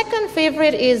 My second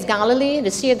favorite is Galilee,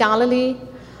 the Sea of Galilee.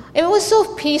 It was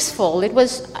so peaceful. It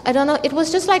was, it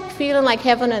was just like feeling like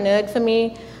heaven and earth for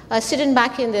me, sitting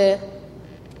back in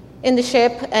the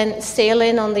ship and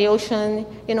sailing on the ocean,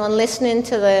 and listening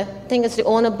to I think it's the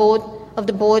owner of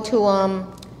the boat who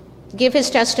gave his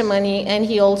testimony, and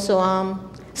he also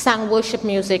sang worship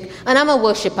music. And I'm a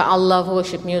worshiper. I love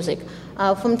worship music.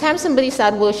 From the time somebody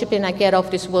started worshiping, I get off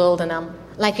this world and I'm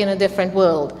like in a different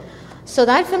world. So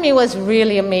that for me was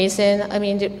really amazing. I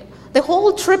mean, the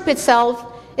whole trip itself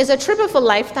is a trip of a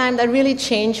lifetime that really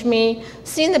changed me.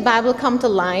 Seeing the Bible come to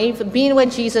life, being where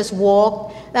Jesus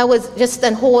walked, that was just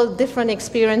a whole different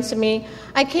experience to me.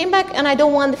 I came back and I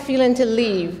don't want the feeling to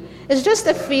leave. It's just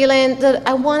a feeling that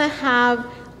I want to have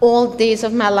all days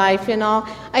of my life,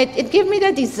 It gave me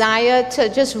the desire to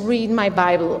just read my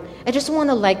Bible. I just want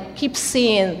to keep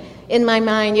seeing in my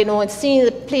mind, and seeing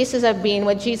the places I've been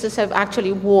where Jesus have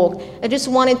actually walked. I just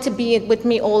wanted to be with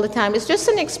me all the time. It's just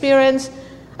an experience.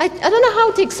 I don't know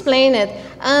how to explain it.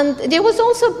 And there was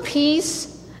also a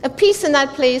peace in that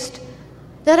place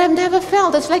that I've never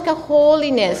felt. It's like a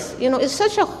holiness. It's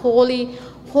such a holy,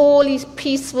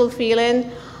 peaceful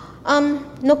feeling.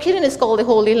 No kidding, it's called the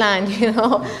Holy Land,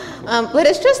 But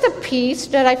it's just a peace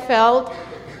that I felt.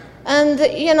 And,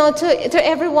 to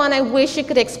everyone, I wish you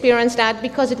could experience that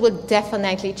because it would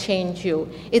definitely change you.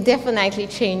 It definitely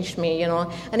changed me,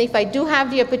 And if I do have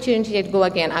the opportunity to go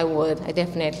again, I would. I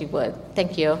definitely would.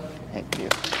 Thank you. Thank you.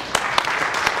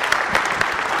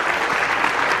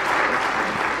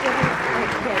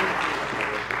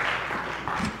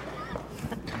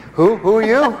 Who are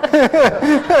you?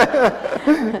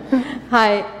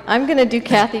 Hi, I'm going to do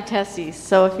Kathy Tessie,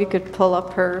 so if you could pull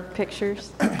up her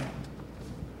pictures.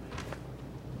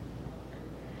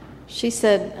 She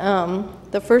said,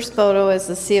 the first photo is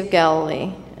the Sea of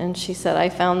Galilee, and she said, I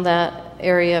found that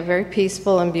area very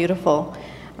peaceful and beautiful.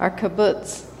 Our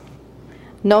kibbutz,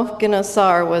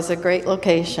 Nov-Ginosar, was a great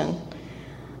location.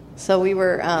 So we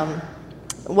were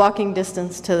walking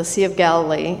distance to the Sea of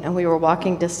Galilee, and we were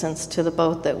walking distance to the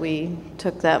boat that we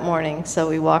took that morning. So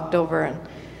we walked over and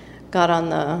got on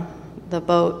the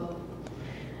boat.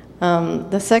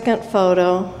 The second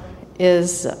photo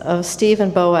is of Steve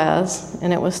and Boaz,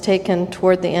 and it was taken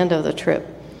toward the end of the trip.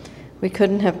 We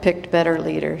couldn't have picked better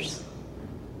leaders.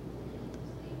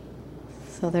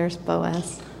 So there's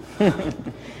Boaz.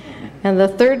 And the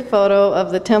third photo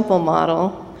of the temple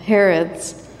model,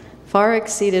 Herod's, far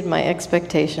exceeded my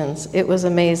expectations. It was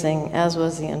amazing, as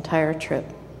was the entire trip.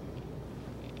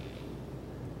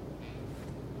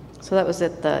 So that was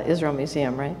at the Israel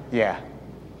Museum, right? Yeah.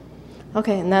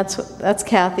 Okay, and that's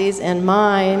Kathy's, and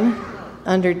mine,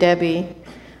 under Debbie,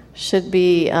 should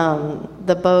be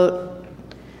the boat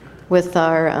with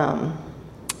our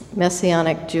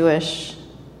Messianic Jewish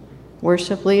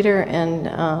worship leader,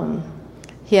 and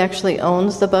he actually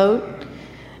owns the boat,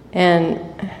 and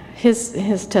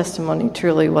his testimony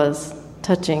truly was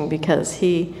touching because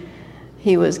he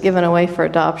was given away for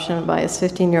adoption by his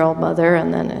 15-year-old mother,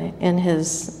 and then in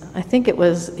his, I think it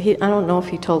was, I don't know if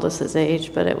he told us his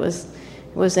age, but it was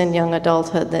in young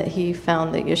adulthood that he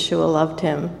found that Yeshua loved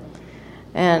him,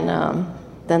 and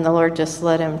then the Lord just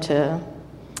led him to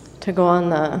go on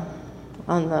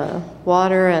the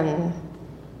water and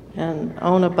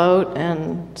own a boat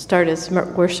and start his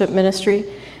worship ministry.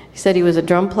 He said he was a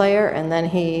drum player, and then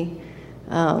he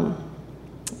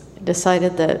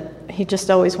decided that he just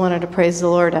always wanted to praise the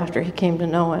Lord after he came to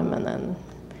know him, and then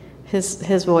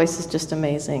his voice is just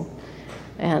amazing,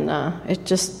 and it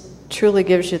just truly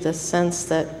gives you this sense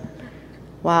that,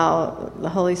 wow, the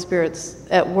Holy Spirit's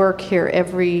at work here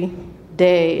every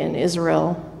day in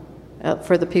Israel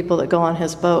for the people that go on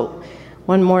his boat.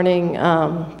 One morning,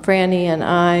 Franny and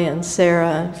I and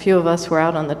Sarah, a few of us were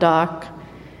out on the dock,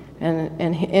 and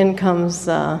in comes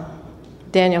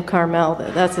Daniel Carmel,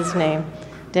 that's his name,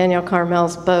 Daniel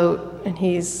Carmel's boat, and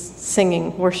he's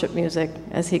singing worship music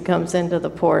as he comes into the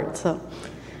port, so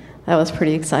that was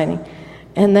pretty exciting.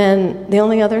 And then the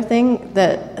only other thing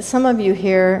that some of you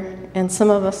here and some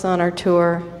of us on our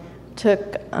tour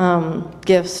took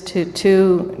gifts to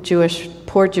two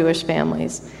poor Jewish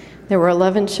families. There were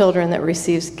 11 children that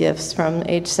received gifts from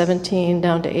age 17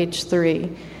 down to age 3.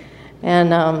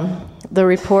 And the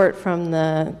report from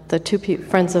the two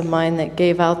friends of mine that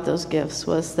gave out those gifts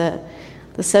was that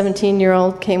the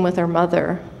 17-year-old came with her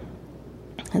mother,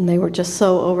 And they were just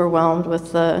so overwhelmed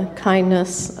with the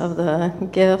kindness of the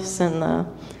gifts and the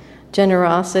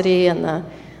generosity. And the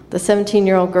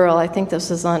 17-year-old girl, I think this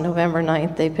was on November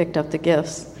 9th, they picked up the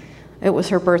gifts. It was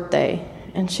her birthday.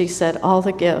 And she said all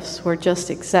the gifts were just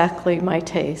exactly my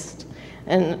taste.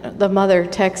 And the mother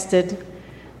texted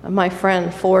my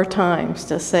friend 4 times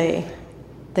to say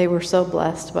they were so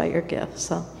blessed by your gifts.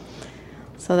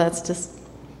 So that's just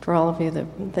for all of you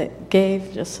that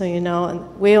gave, just so you know.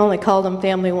 And we only called them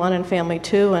Family 1 and Family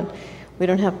 2, and we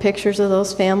don't have pictures of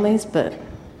those families, but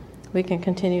we can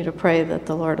continue to pray that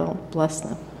the Lord will bless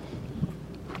them.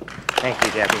 Thank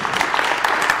you, Debbie.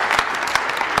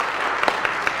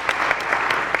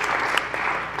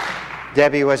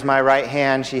 Debbie was my right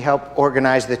hand. She helped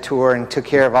organize the tour and took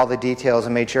care of all the details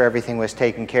and made sure everything was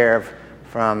taken care of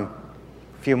from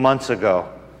a few months ago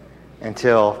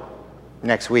until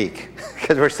next week,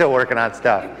 because we're still working on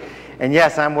stuff. And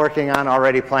yes, I'm working on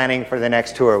already planning for the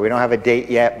next tour. We don't have a date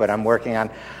yet, but I'm working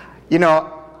on. You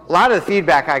know, a lot of the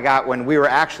feedback I got when we were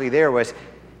actually there was,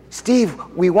 Steve,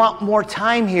 we want more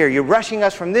time here. You're rushing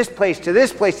us from this place to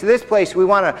this place to this place. We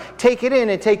want to take it in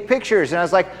and take pictures. And I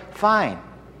was like, fine.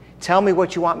 Tell me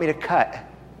what you want me to cut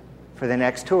for the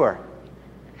next tour.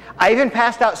 I even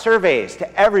passed out surveys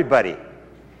to everybody.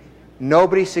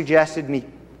 Nobody suggested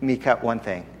me cut one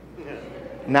thing.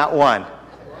 Not one.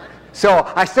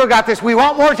 So I still got this, we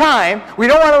want more time. We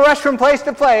don't want to rush from place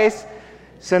to place.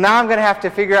 So now I'm going to have to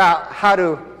figure out how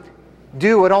to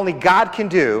do what only God can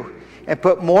do and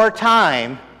put more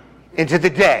time into the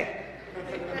day.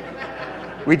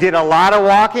 We did a lot of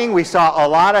walking. We saw a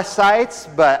lot of sights,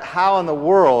 but how in the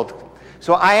world?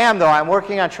 So I'm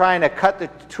working on trying to cut the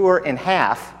tour in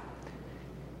half.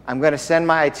 I'm going to send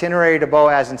my itinerary to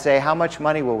Boaz and say, how much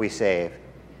money will we save?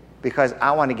 Because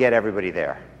I want to get everybody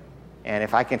there. And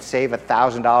if I can save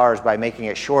 $1,000 by making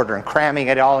it shorter and cramming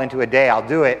it all into a day, I'll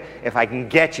do it if I can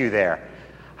get you there.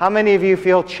 How many of you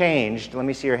feel changed? Let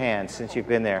me see your hands since you've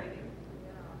been there.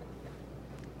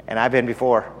 And I've been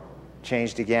before.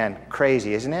 Changed again.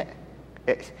 Crazy, isn't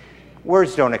it?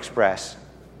 Words don't express.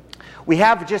 We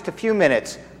have just a few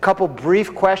minutes. A couple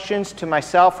brief questions to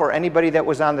myself or anybody that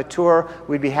was on the tour.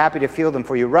 We'd be happy to field them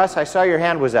for you. Russ, I saw your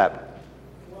hand was up.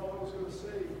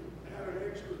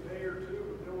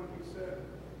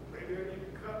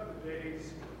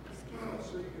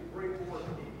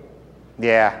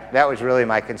 Yeah, that was really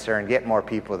my concern, get more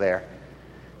people there.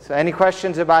 So any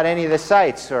questions about any of the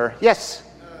sites? Or yes?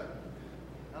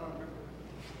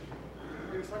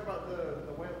 We were talking about the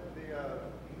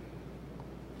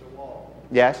wall.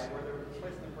 Yes? Where they were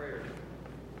placing the prayers.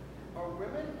 Are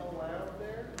women allowed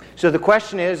there? So the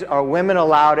question is, are women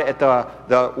allowed at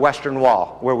the Western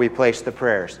Wall where we place the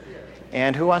prayers? Yeah.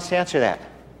 And who wants to answer that?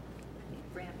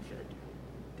 Fran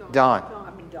should. Dawn.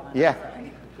 Dawn. Yeah.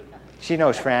 She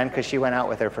knows Fran because she went out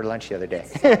with her for lunch the other day.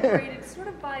 Sort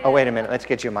of Oh, wait a minute. Let's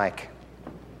get you a mic.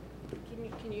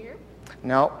 Can you hear?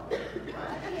 No.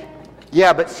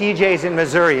 Yeah, but CJ's in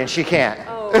Missouri and she can't.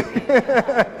 Oh,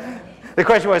 okay. The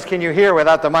question was, can you hear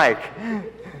without the mic?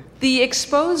 The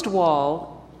exposed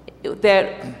wall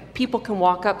that people can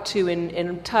walk up to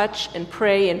and touch and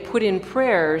pray and put in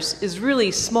prayers is really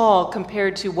small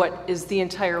compared to what is the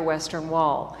entire Western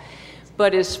Wall.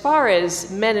 But as far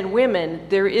as men and women,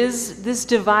 there is this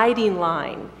dividing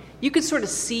line. You could sort of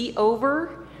see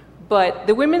over, but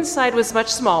the women's side was much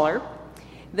smaller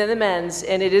than the men's,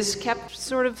 and it is kept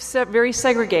sort of very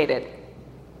segregated.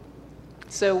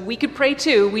 So we could pray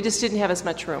too, we just didn't have as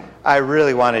much room. I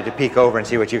really wanted to peek over and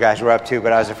see what you guys were up to,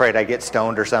 but I was afraid I'd get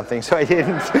stoned or something, so I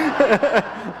didn't.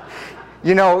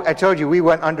 You know, I told you we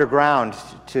went underground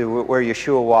to where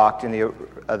Yeshua walked in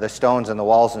the stones and the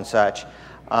walls and such.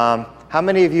 How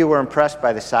many of you were impressed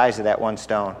by the size of that one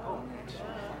stone?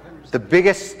 The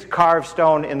biggest carved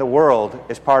stone in the world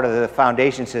is part of the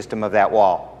foundation system of that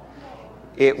wall.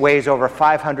 It weighs over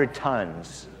 500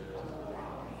 tons.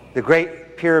 The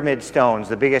Great Pyramid stones,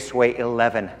 the biggest, weigh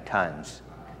 11 tons.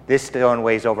 This stone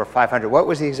weighs over 500. What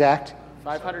was the exact?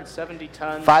 570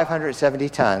 tons. 570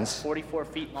 tons. 44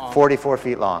 feet long. 44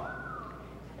 feet long.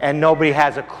 And nobody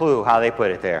has a clue how they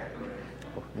put it there.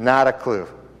 Not a clue.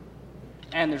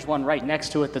 And there's one right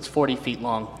next to it that's 40 feet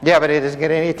long. Yeah, but it doesn't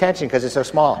get any attention because it's so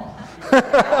small.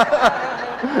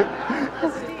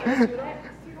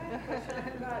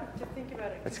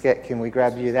 Can we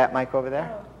grab you that mic over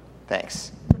there?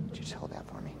 Thanks. Would you just hold that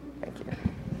for me? Thank you.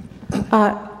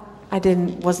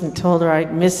 Wasn't told, or I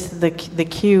missed the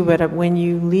cue, but when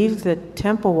you leave the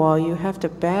temple wall, you have to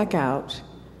back out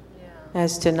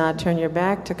as to not turn your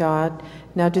back to God.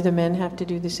 Now, do the men have to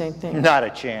do the same thing? Not a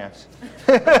chance.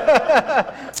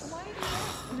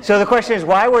 So the question is,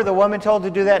 why were the women told to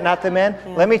do that, not the men?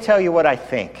 Yeah. Let me tell you what I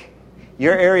think.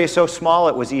 Your area is so small,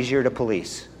 it was easier to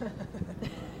police.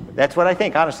 That's what I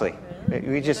think, honestly.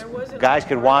 Guys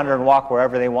could wander and walk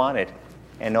wherever they wanted,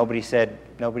 and nobody said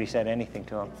anything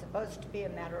to them. It's supposed to be a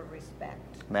matter of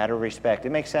respect. Matter of respect. It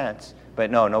makes sense.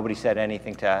 But no, nobody said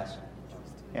anything to us.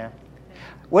 Yeah.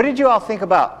 What did you all think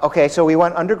about? Okay, so we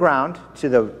went underground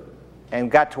and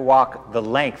got to walk the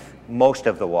length, most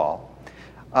of the wall.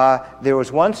 There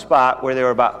was one spot where there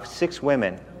were about 6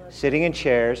 women sitting in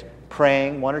chairs,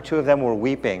 praying. 1 or 2 of them were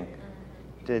weeping.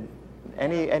 Did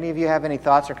any of you have any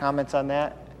thoughts or comments on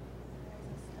that?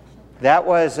 That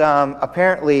was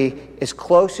apparently as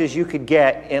close as you could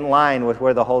get in line with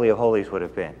where the Holy of Holies would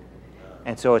have been.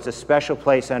 And so it's a special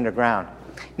place underground.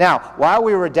 Now, while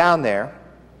we were down there,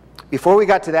 before we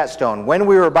got to that stone, when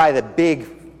we were by the big,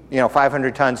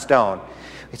 500-ton stone,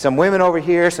 some women over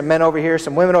here, some men over here,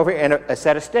 some women over here, and a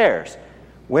set of stairs.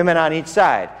 Women on each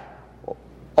side.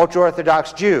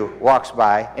 Ultra-Orthodox Jew walks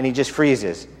by, and he just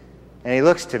freezes. And he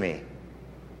looks to me.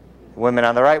 Women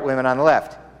on the right, women on the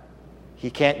left. He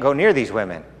can't go near these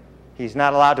women. He's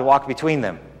not allowed to walk between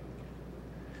them.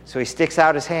 So he sticks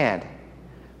out his hand.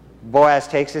 Boaz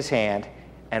takes his hand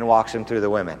and walks him through the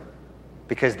women.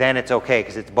 Because then it's okay,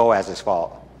 because it's Boaz's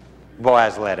fault.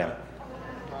 Boaz led him.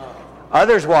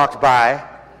 Others walked by,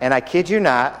 and I kid you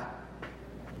not,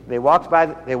 they walked by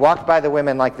the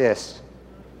women like this.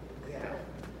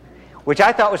 Which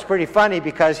I thought was pretty funny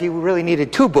because he really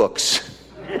needed 2 books.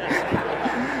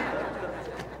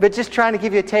 But just trying to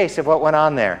give you a taste of what went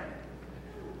on there.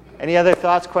 Any other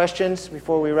thoughts, questions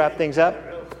before we wrap things up?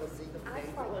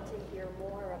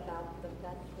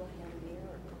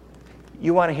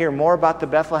 You want to hear more about the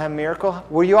Bethlehem miracle?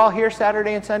 Were you all here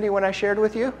Saturday and Sunday when I shared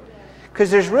with you?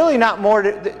 Because there's really not more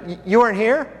to... You weren't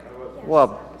here?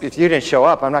 Well, if you didn't show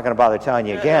up, I'm not going to bother telling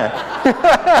you again.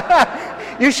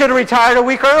 You should have retired a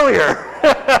week earlier.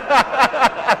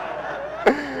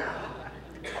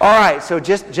 All right, so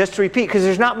just to repeat, because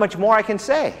there's not much more I can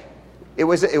say. It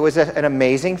was an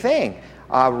amazing thing.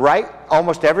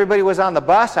 Almost everybody was on the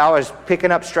bus. I was picking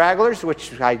up stragglers,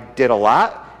 which I did a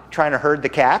lot, trying to herd the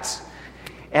cats.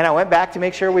 And I went back to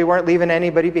make sure we weren't leaving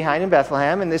anybody behind in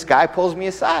Bethlehem, and this guy pulls me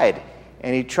aside.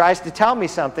 And he tries to tell me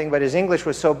something, but his English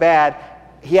was so bad,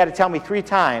 he had to tell me 3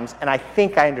 times, and I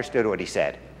think I understood what he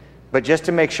said. But just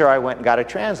to make sure, I went and got a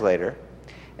translator.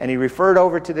 And he referred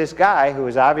over to this guy who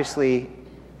was obviously,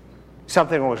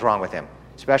 something was wrong with him.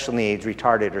 Special needs,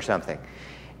 retarded or something.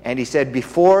 And he said,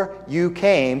 before you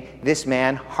came, this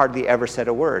man hardly ever said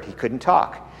a word. He couldn't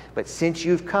talk. But since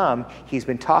you've come, he's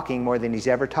been talking more than he's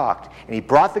ever talked. And he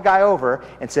brought the guy over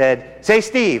and said, say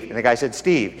Steve. And the guy said,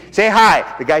 Steve. Say hi.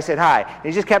 The guy said hi. And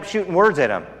he just kept shooting words at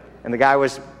him. And the guy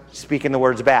was speaking the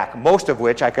words back, most of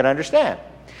which I could understand.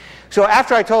 So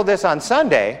after I told this on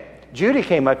Sunday, Judy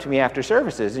came up to me after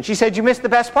services, and she said, you missed the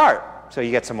best part. So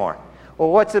you get some more.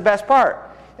 Well, what's the best part?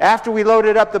 After we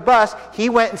loaded up the bus, he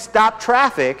went and stopped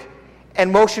traffic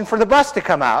and motioned for the bus to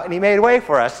come out, and he made way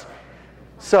for us.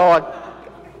 So...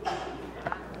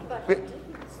 He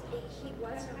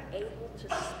wasn't able to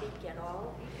speak at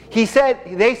all?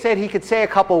 They said he could say a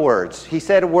couple words. He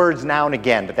said words now and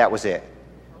again, but that was it.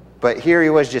 But here he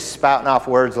was just spouting off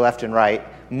words left and right,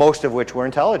 most of which were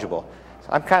intelligible. So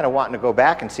I'm kind of wanting to go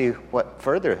back and see what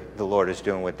further the Lord is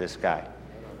doing with this guy.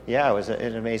 Yeah, it was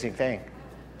an amazing thing.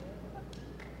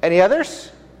 Any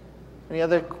others? Any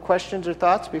other questions or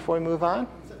thoughts before we move on?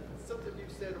 Something you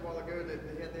said a while ago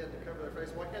that they had to cover their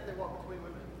face. Why can't they walk between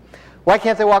women? Why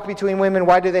can't they walk between women?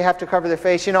 Why do they have to cover their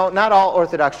face? Not all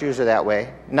Orthodox Jews are that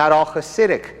way. Not all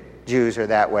Hasidic Jews are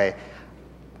that way.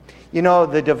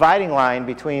 The dividing line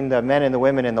between the men and the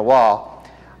women in the wall,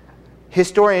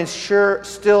 historians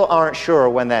still aren't sure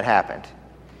when that happened.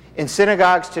 In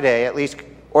synagogues today, at least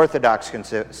Orthodox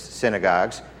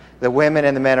synagogues, the women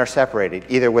and the men are separated,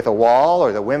 either with a wall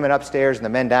or the women upstairs and the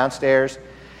men downstairs.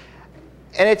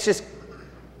 And it's just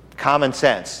common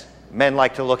sense. Men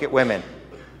like to look at women.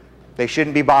 They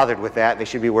shouldn't be bothered with that. They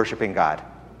should be worshiping God.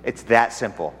 It's that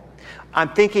simple. I'm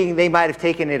thinking they might have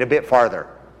taken it a bit farther.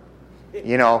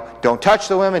 Don't touch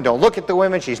the women, don't look at the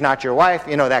women, she's not your wife,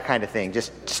 that kind of thing.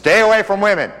 Just stay away from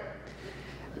women.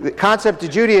 The concept of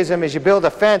Judaism is you build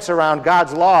a fence around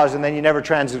God's laws and then you never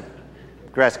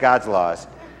transgress God's laws.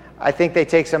 I think they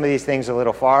take some of these things a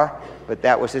little far, but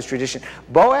that was his tradition.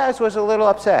 Boaz was a little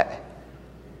upset.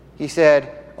 He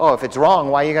said, if it's wrong,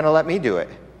 why are you going to let me do it?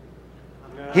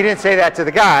 He didn't say that to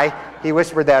the guy, he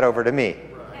whispered that over to me.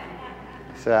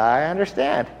 So I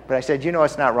understand. But I said,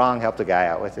 it's not wrong, help the guy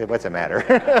out. What's the matter?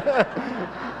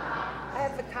 I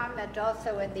have a comment much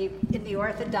also in the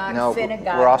Orthodox No,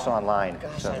 synagogue. we're also online,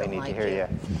 Gosh, so I they don't need like to hear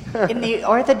you. In the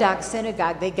Orthodox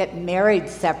synagogue, they get married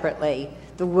separately.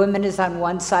 The woman is on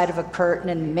one side of a curtain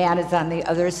and the man is on the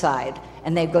other side.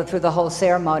 And they go through the whole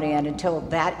ceremony, and until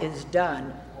that is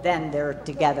done, then they're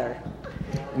together.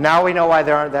 Now we know why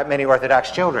there aren't that many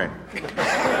Orthodox children.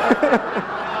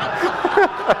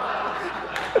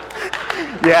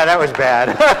 Yeah, that was bad.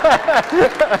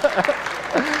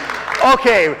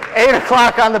 Okay, 8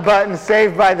 o'clock on the button,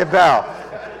 Saved by the Bell.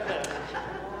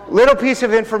 Little piece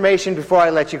of information before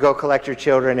I let you go collect your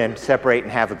children and separate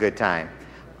and have a good time.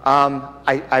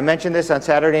 I mentioned this on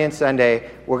Saturday and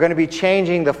Sunday. We're going to be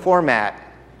changing the format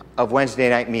of Wednesday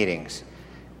night meetings.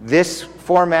 This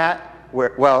format,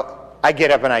 I get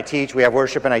up and I teach. We have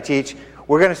worship and I teach.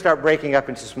 We're going to start breaking up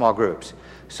into small groups.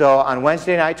 So on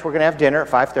Wednesday nights, we're going to have dinner at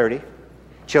 5:30.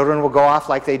 Children will go off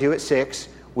like they do at 6.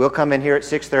 We'll come in here at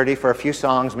 6:30 for a few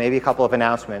songs, maybe a couple of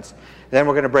announcements. Then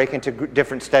we're going to break into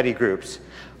different study groups.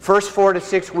 First 4 to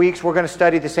 6 weeks, we're going to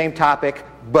study the same topic,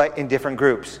 but in different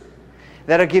groups.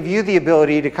 That'll give you the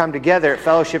ability to come together at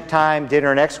fellowship time,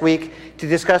 dinner next week, to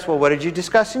discuss, well, what did you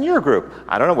discuss in your group?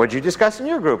 I don't know, what did you discuss in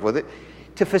your group?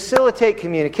 To facilitate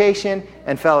communication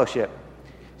and fellowship.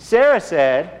 Sarah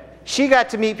said she got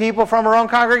to meet people from her own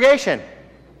congregation.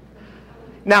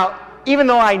 Now, even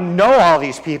though I know all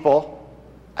these people,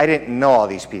 I didn't know all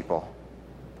these people.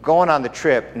 Going on the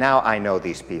trip, now I know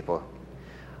these people.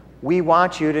 We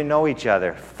want you to know each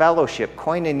other. Fellowship,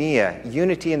 koinonia,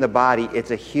 unity in the body, it's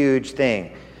a huge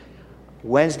thing.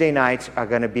 Wednesday nights are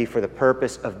going to be for the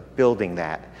purpose of building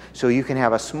that. So you can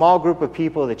have a small group of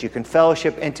people that you can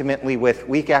fellowship intimately with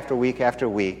week after week after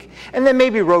week. And then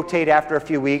maybe rotate after a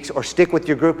few weeks or stick with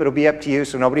your group. It'll be up to you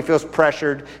so nobody feels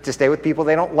pressured to stay with people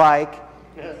they don't like.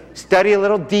 Study a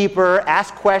little deeper,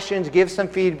 ask questions, give some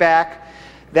feedback.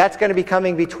 That's going to be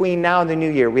coming between now and the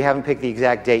new year. We haven't picked the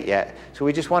exact date yet. So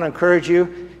we just want to encourage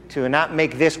you to not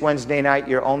make this Wednesday night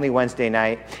your only Wednesday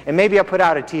night. And maybe I'll put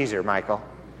out a teaser, Michael.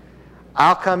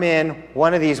 I'll come in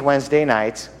one of these Wednesday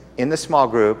nights in the small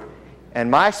group,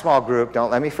 and my small group,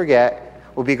 don't let me forget,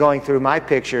 will be going through my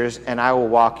pictures, and I will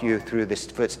walk you through the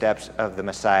footsteps of the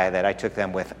Messiah that I took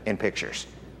them with in pictures.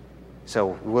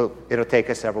 So it'll take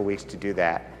us several weeks to do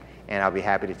that. And I'll be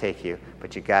happy to take you,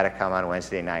 but you got to come on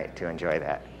Wednesday night to enjoy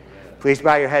that. Please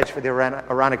bow your heads for the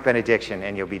Aaronic benediction,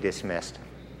 and you'll be dismissed.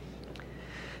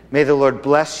 May the Lord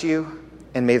bless you,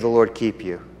 and may the Lord keep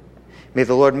you. May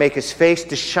the Lord make his face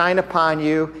to shine upon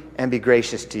you and be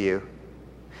gracious to you.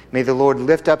 May the Lord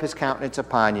lift up his countenance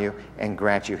upon you and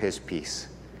grant you his peace.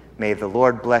 May the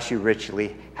Lord bless you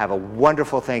richly. Have a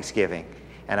wonderful Thanksgiving,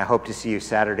 and I hope to see you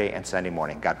Saturday and Sunday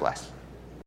morning. God bless.